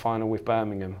 the cup final with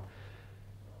Birmingham.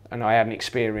 And I hadn't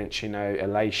experienced, you know,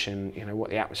 elation, you know, what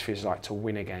the atmosphere is like to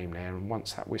win a game there. And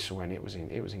once that whistle went, it was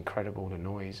incredible, the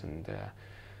noise. And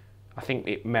I think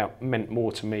it meant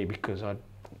more to me because I'd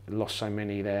lost so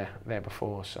many there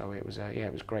before. So it was,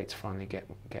 it was great to finally get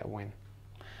a win.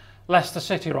 Leicester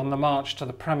City are on the march to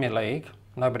the Premier League.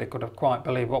 Nobody could have quite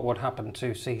believed what would happen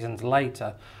 2 seasons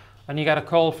later. And you get a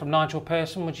call from Nigel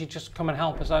Pearson. Would you just come and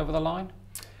help us over the line?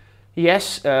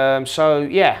 Yes. So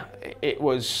yeah, it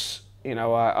was. You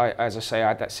know, as I say, I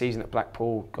had that season at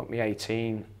Blackpool, got me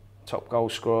 18, top goal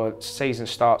scorer. Season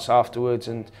starts afterwards,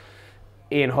 and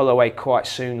Ian Holloway quite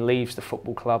soon leaves the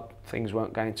football club. Things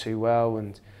weren't going too well,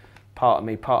 and part of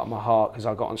my heart, because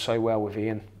I got on so well with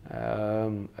Ian,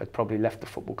 had probably left the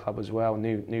football club as well.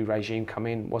 New regime come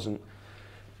in, wasn't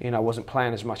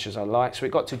playing as much as I liked. So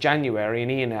it got to January,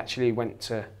 and Ian actually went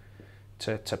to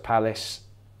Palace.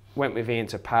 Went with Ian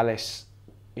to Palace.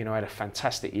 You know, had a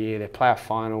fantastic year. Their playoff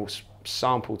finals.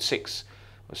 Sampled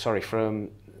from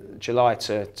July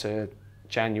to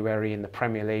January in the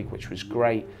Premier League, which was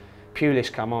great.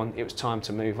 Pulis come on, it was time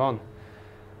to move on.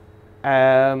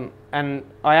 And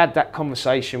I had that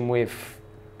conversation with,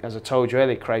 as I told you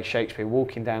earlier, Craig Shakespeare,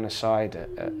 walking down the side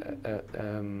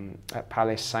at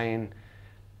Palace saying,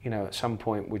 you know, at some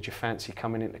point, would you fancy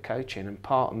coming into coaching? And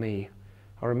part of me,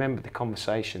 I remember the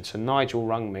conversation. So Nigel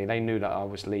rung me, they knew that I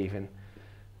was leaving.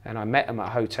 And I met him at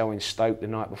a hotel in Stoke the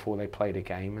night before they played a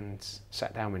game and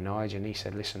sat down with Nigel, and he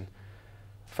said, listen,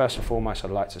 first and foremost,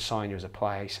 I'd like to sign you as a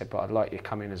player. He said, but I'd like you to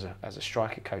come in as a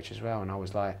striker coach as well. And I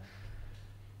was like,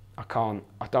 I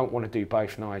don't want to do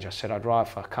both, Nigel. I said, I'd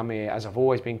rather come here, as I've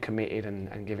always been committed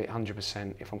and give it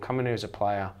 100%. If I'm coming here as a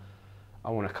player, I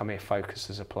want to come here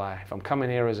focused as a player. If I'm coming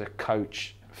here as a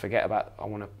coach, forget about, I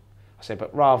said,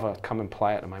 but rather come and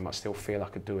play at the moment, I still feel I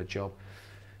could do a job.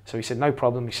 So he said, no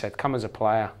problem. He said, come as a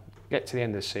player, get to the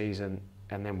end of the season,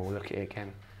 and then we'll look at it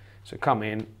again. So come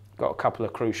in, got a couple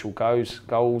of crucial goals,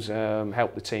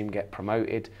 helped the team get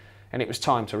promoted, and it was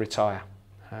time to retire.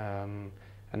 And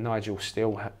Nigel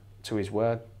still, to his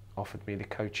word, offered me the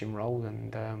coaching role,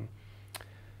 and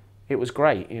it was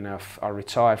great. You know, I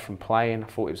retired from playing. I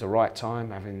thought it was the right time,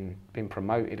 having been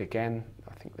promoted again.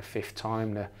 I think the 5th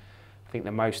time. I think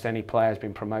the most any player has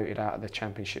been promoted out of the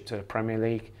Championship to the Premier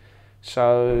League.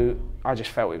 So I just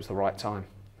felt it was the right time,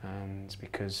 and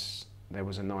because there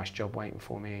was a nice job waiting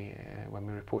for me when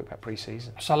we reported back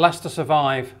pre-season. So Leicester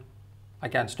survive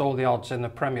against all the odds in the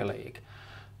Premier League,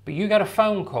 but you get a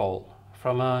phone call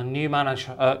from a new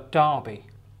manager at Derby,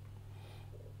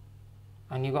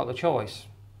 and you got the choice,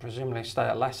 presumably stay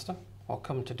at Leicester or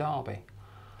come to Derby,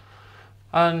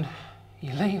 and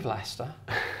you leave Leicester.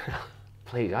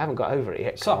 Please, I haven't got over it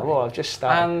yet. Sorry. Well, I've just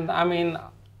started. And I mean,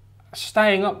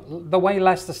 staying up, the way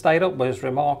Leicester stayed up was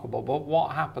remarkable, but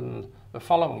what happened the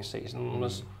following season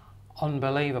was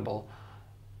unbelievable.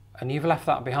 And you've left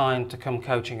that behind to come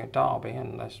coaching at Derby,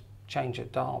 and there's change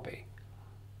at Derby.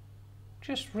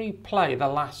 Just replay the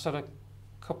last sort of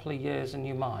couple of years in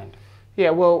your mind.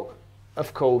 Yeah, well,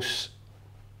 of course,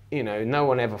 you know, no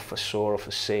one ever foresaw or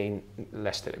foreseen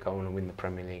Leicester to go on and win the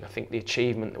Premier League. I think the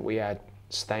achievement that we had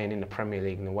staying in the Premier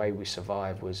League and the way we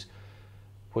survived was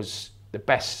the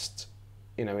best,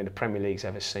 you know, in the Premier League's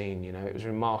ever seen. You know, it was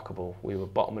remarkable. We were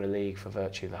bottom of the league for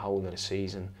virtually the whole of the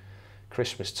season.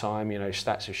 Christmas time, you know,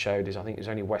 stats have showed us, I think it was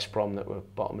only West Brom that were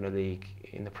bottom of the league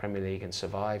in the Premier League and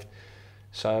survived.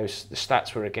 So the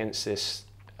stats were against us,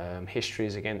 history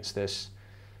is against us.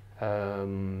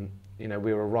 You know,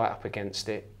 we were right up against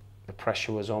it. The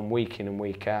pressure was on week in and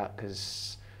week out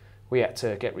because we had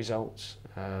to get results.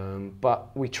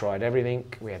 But we tried everything.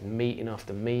 We had meeting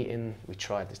after meeting. We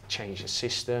tried to change the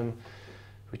system.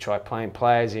 We tried playing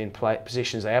players in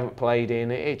positions they haven't played in.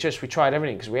 We tried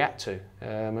everything because we had to.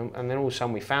 And then all of a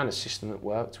sudden we found a system that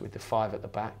worked with the 5 at the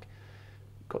back.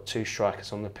 Got 2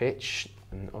 strikers on the pitch,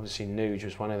 and obviously Nuge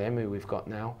was one of them who we've got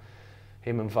now.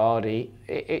 Him and Vardy,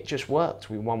 it just worked.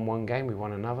 We won one game, we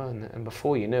won another, and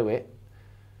before you knew it,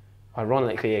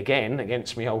 ironically again,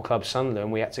 against my old club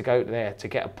Sunderland, we had to go there to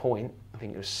get a point. I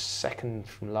think it was second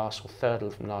from last or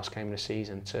third from last game of the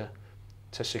season to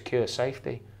secure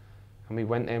safety. And we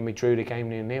went there and we drew the game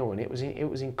 0-0, and it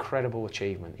was incredible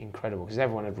achievement, incredible, because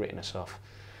everyone had written us off.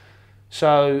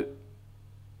 So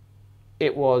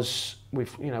it was, we're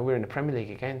in the Premier League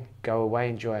again, go away,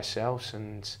 enjoy ourselves,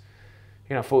 and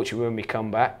fortunately when we come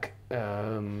back,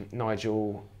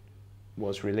 Nigel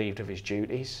was relieved of his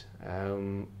duties.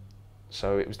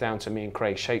 So it was down to me and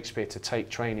Craig Shakespeare to take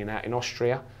training out in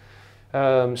Austria.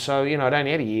 So I'd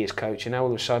only had a year's coaching. Now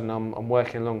all of a sudden I'm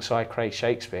working alongside Craig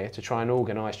Shakespeare to try and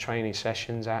organise training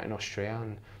sessions out in Austria.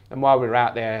 And while we were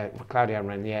out there, Claudio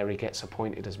Ranieri gets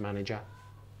appointed as manager.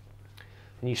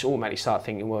 And you automatically start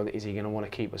thinking, well, is he going to want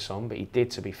to keep us on? But he did,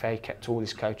 to be fair. He kept all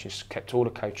his coaching, kept all the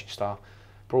coaching staff,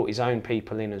 brought his own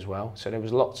people in as well. So there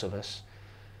was lots of us.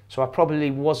 So I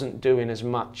probably wasn't doing as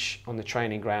much on the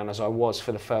training ground as I was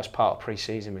for the first part of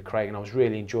pre-season with Craig, and I was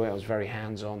really enjoying it. I was very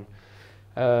hands-on.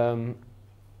 And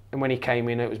when he came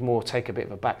in, it was more take a bit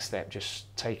of a back step,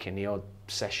 just taking the odd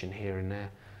session here and there.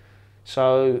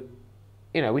 So,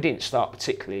 we didn't start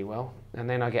particularly well. And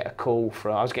then I get a call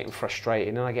I was getting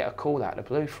frustrated, and I get a call out of the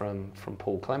blue from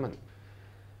Paul Clement.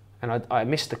 And I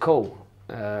missed the call.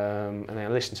 And then I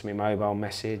listened to my mobile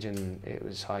message, and it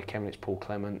was, "Hi Kevin, it's Paul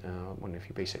Clement. I wonder if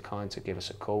you'd be so kind to give us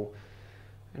a call."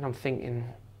 And I'm thinking,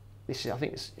 I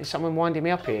think is someone winding me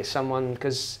up here?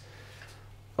 Because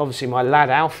obviously my lad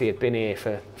Alfie had been here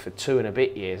for 2 and a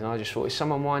bit years, and I just thought, is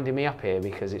someone winding me up here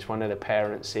because it's one of the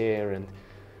parents here? And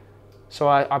so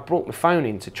I brought my phone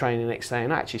into training the next day,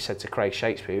 and I actually said to Craig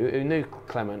Shakespeare, who knew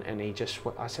Clement, and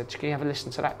I said, "Can you have a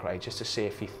listen to that, Craig, just to see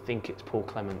if you think it's Paul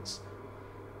Clement's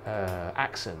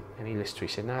accent?" And he listened to it,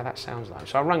 he said, "No, that sounds like him."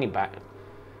 So I rang him back.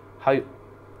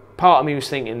 Part of me was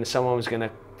thinking that someone was going to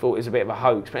thought it was a bit of a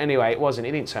hoax, but anyway, it wasn't.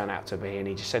 It didn't turn out to be, and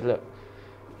he just said, "Look,"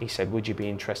 he said, "would you be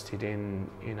interested in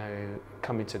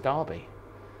coming to Derby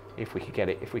if we could get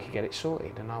it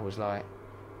sorted?" And I was like,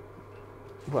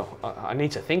 "Well, I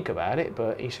need to think about it,"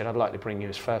 but he said, "I'd like to bring you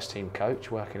as first team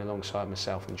coach, working alongside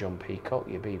myself and John Peacock.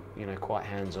 You'd be quite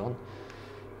hands-on.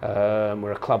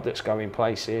 We're a club that's going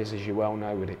places, as you well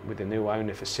know, with the new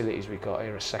owner. Facilities we've got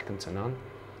here are second to none."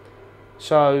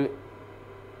 So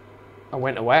I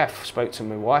went away, I spoke to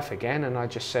my wife again, and I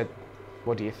just said,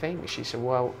 "What do you think?" She said,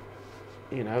 "Well,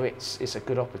 it's a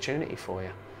good opportunity for you."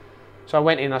 So I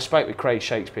went in, I spoke with Craig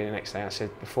Shakespeare the next day.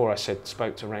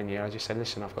 Spoke to Ranieri, I just said,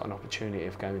 "Listen, I've got an opportunity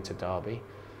of going to Derby,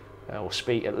 or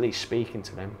at least speaking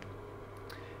to them."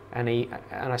 And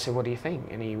I said, "What do you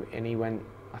think?" And he went,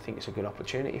 "I think it's a good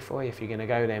opportunity for you if you're going to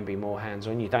go there and be more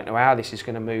hands-on. You don't know how this is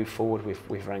going to move forward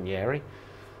with Ranieri."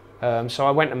 So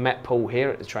I went and met Paul here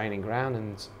at the training ground,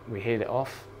 and we hit it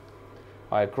off.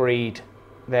 I agreed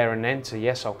there and then to,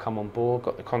 yes, I'll come on board,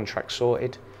 got the contract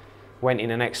sorted. Went in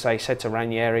the next day, said to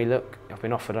Ranieri, "Look, I've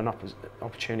been offered an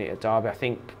opportunity at Derby. I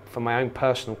think for my own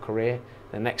personal career,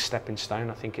 the next stepping stone,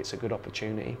 I think it's a good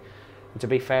opportunity." And to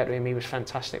be fair to him, he was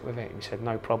fantastic with it. He said,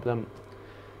 "No problem."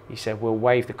 He said, "We'll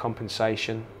waive the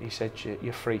compensation." He said,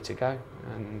 "You're free to go."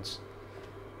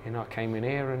 And I came in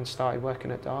here and started working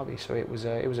at Derby. So it was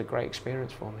a great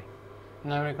experience for me.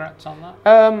 No regrets on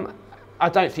that? I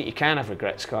don't think you can have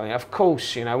regrets, Colin. Of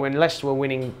course, when Leicester were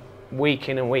winning week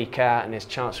in and week out, and there's a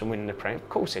chance of winning the Premier, of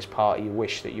course there's part of you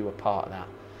wish that you were part of that,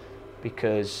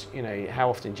 because how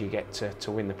often do you get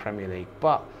to win the Premier League?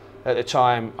 But at the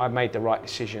time, I made the right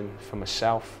decision for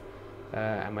myself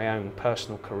and my own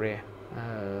personal career.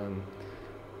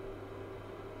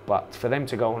 But for them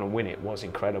to go on and win it was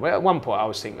incredible. At one point I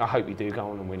was thinking, I hope you do go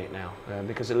on and win it now,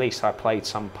 because at least I played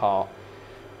some part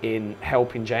in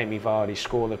helping Jamie Vardy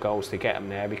score the goals to get him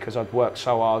there, because I'd worked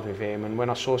so hard with him, and when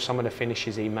I saw some of the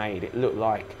finishes he made, it looked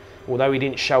like, although he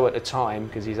didn't show at the time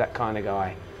because he's that kind of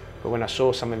guy, but when I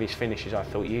saw some of his finishes, I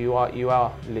thought, you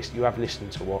have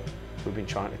listened to what we've been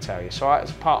trying to tell you. So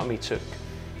as part of me took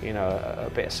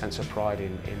a bit of sense of pride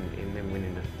in them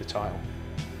winning the title.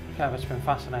 Kev, it's been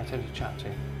fascinating to chat to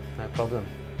you. No problem.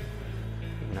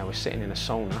 We're sitting in a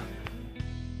sauna.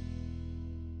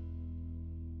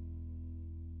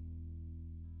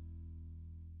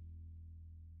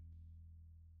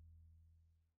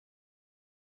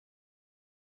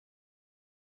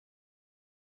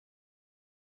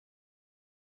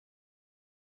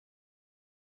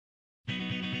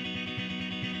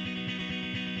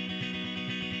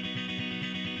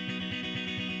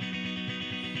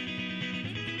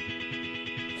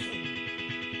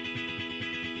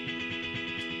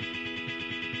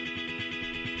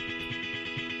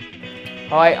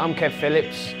 Hi, I'm Kev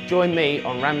Phillips. Join me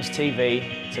on Rams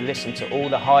TV to listen to all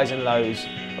the highs and lows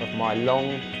of my long,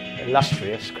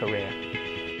 illustrious career.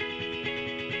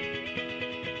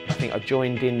 I think I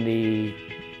joined in the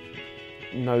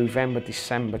November,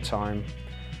 December time,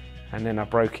 and then I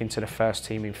broke into the first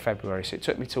team in February. So it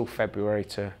took me till February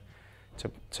to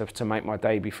make my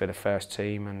debut for the first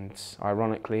team, and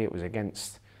ironically it was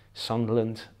against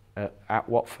Sunderland at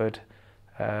Watford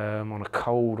on a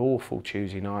cold, awful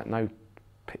Tuesday night. No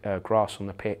grass on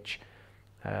the pitch,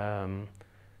 and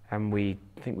I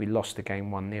think we lost the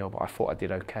game 1-0, but I thought I did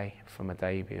okay for my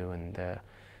debut, and it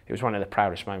was one of the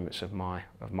proudest moments of my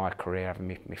career,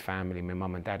 having my family, my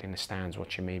mum and dad in the stands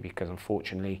watching me, because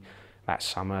unfortunately that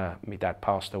summer my dad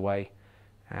passed away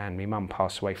and my mum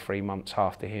passed away 3 months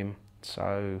after him,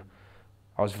 so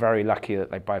I was very lucky that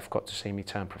they both got to see me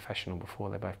turn professional before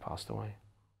they both passed away.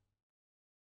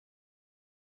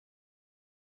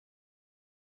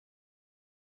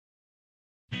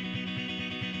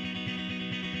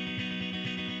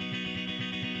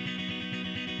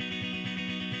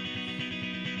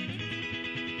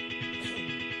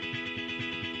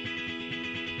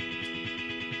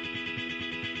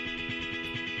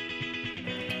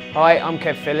 Hi, I'm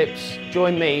Kev Phillips.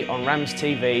 Join me on Rams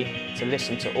TV to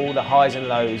listen to all the highs and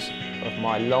lows of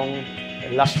my long,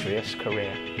 illustrious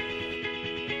career.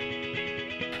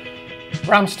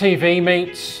 Rams TV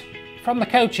meets, from the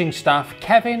coaching staff,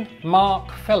 Kevin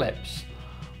Mark Phillips.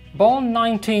 Born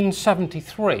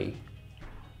 1973,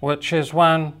 which is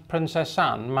when Princess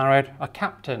Anne married a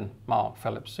Captain Mark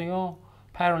Phillips. Are your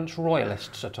parents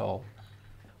royalists at all?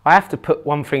 I have to put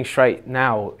one thing straight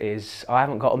now, is I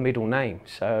haven't got a middle name,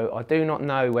 so I do not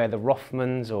know where the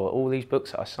Rothmans or all these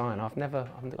books that I sign, I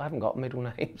haven't got a middle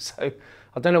name, so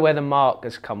I don't know where the Mark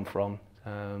has come from.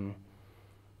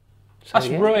 That's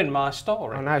ruined my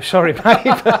story. I know, sorry mate.